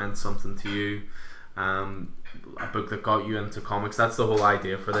book that meant something to you, a book that got you into comics, that's the whole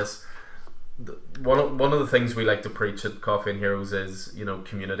idea for this. One of the things we like to preach at Coffee and Heroes is,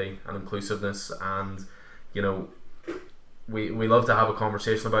 community and inclusiveness, and we love to have a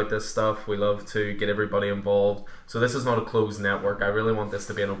conversation about this stuff. We love to get everybody involved. So this is not a closed network. I really want this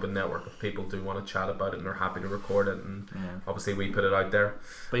to be an open network. If people do want to chat about it and they're happy to record it, and obviously we put it out there.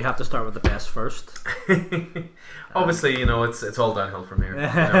 But you have to start with the best first. Obviously, it's all downhill from here.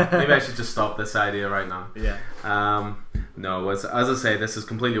 Maybe I should just stop this idea right now. Yeah. No, as I say, this is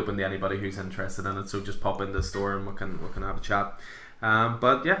completely open to anybody who's interested in it. So just pop in the store and we can have a chat.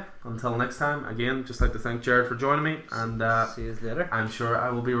 But yeah, until next time, again, just like to thank Jared for joining me, and see you later. I'm sure I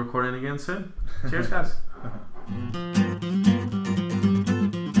will be recording again soon. Cheers, guys.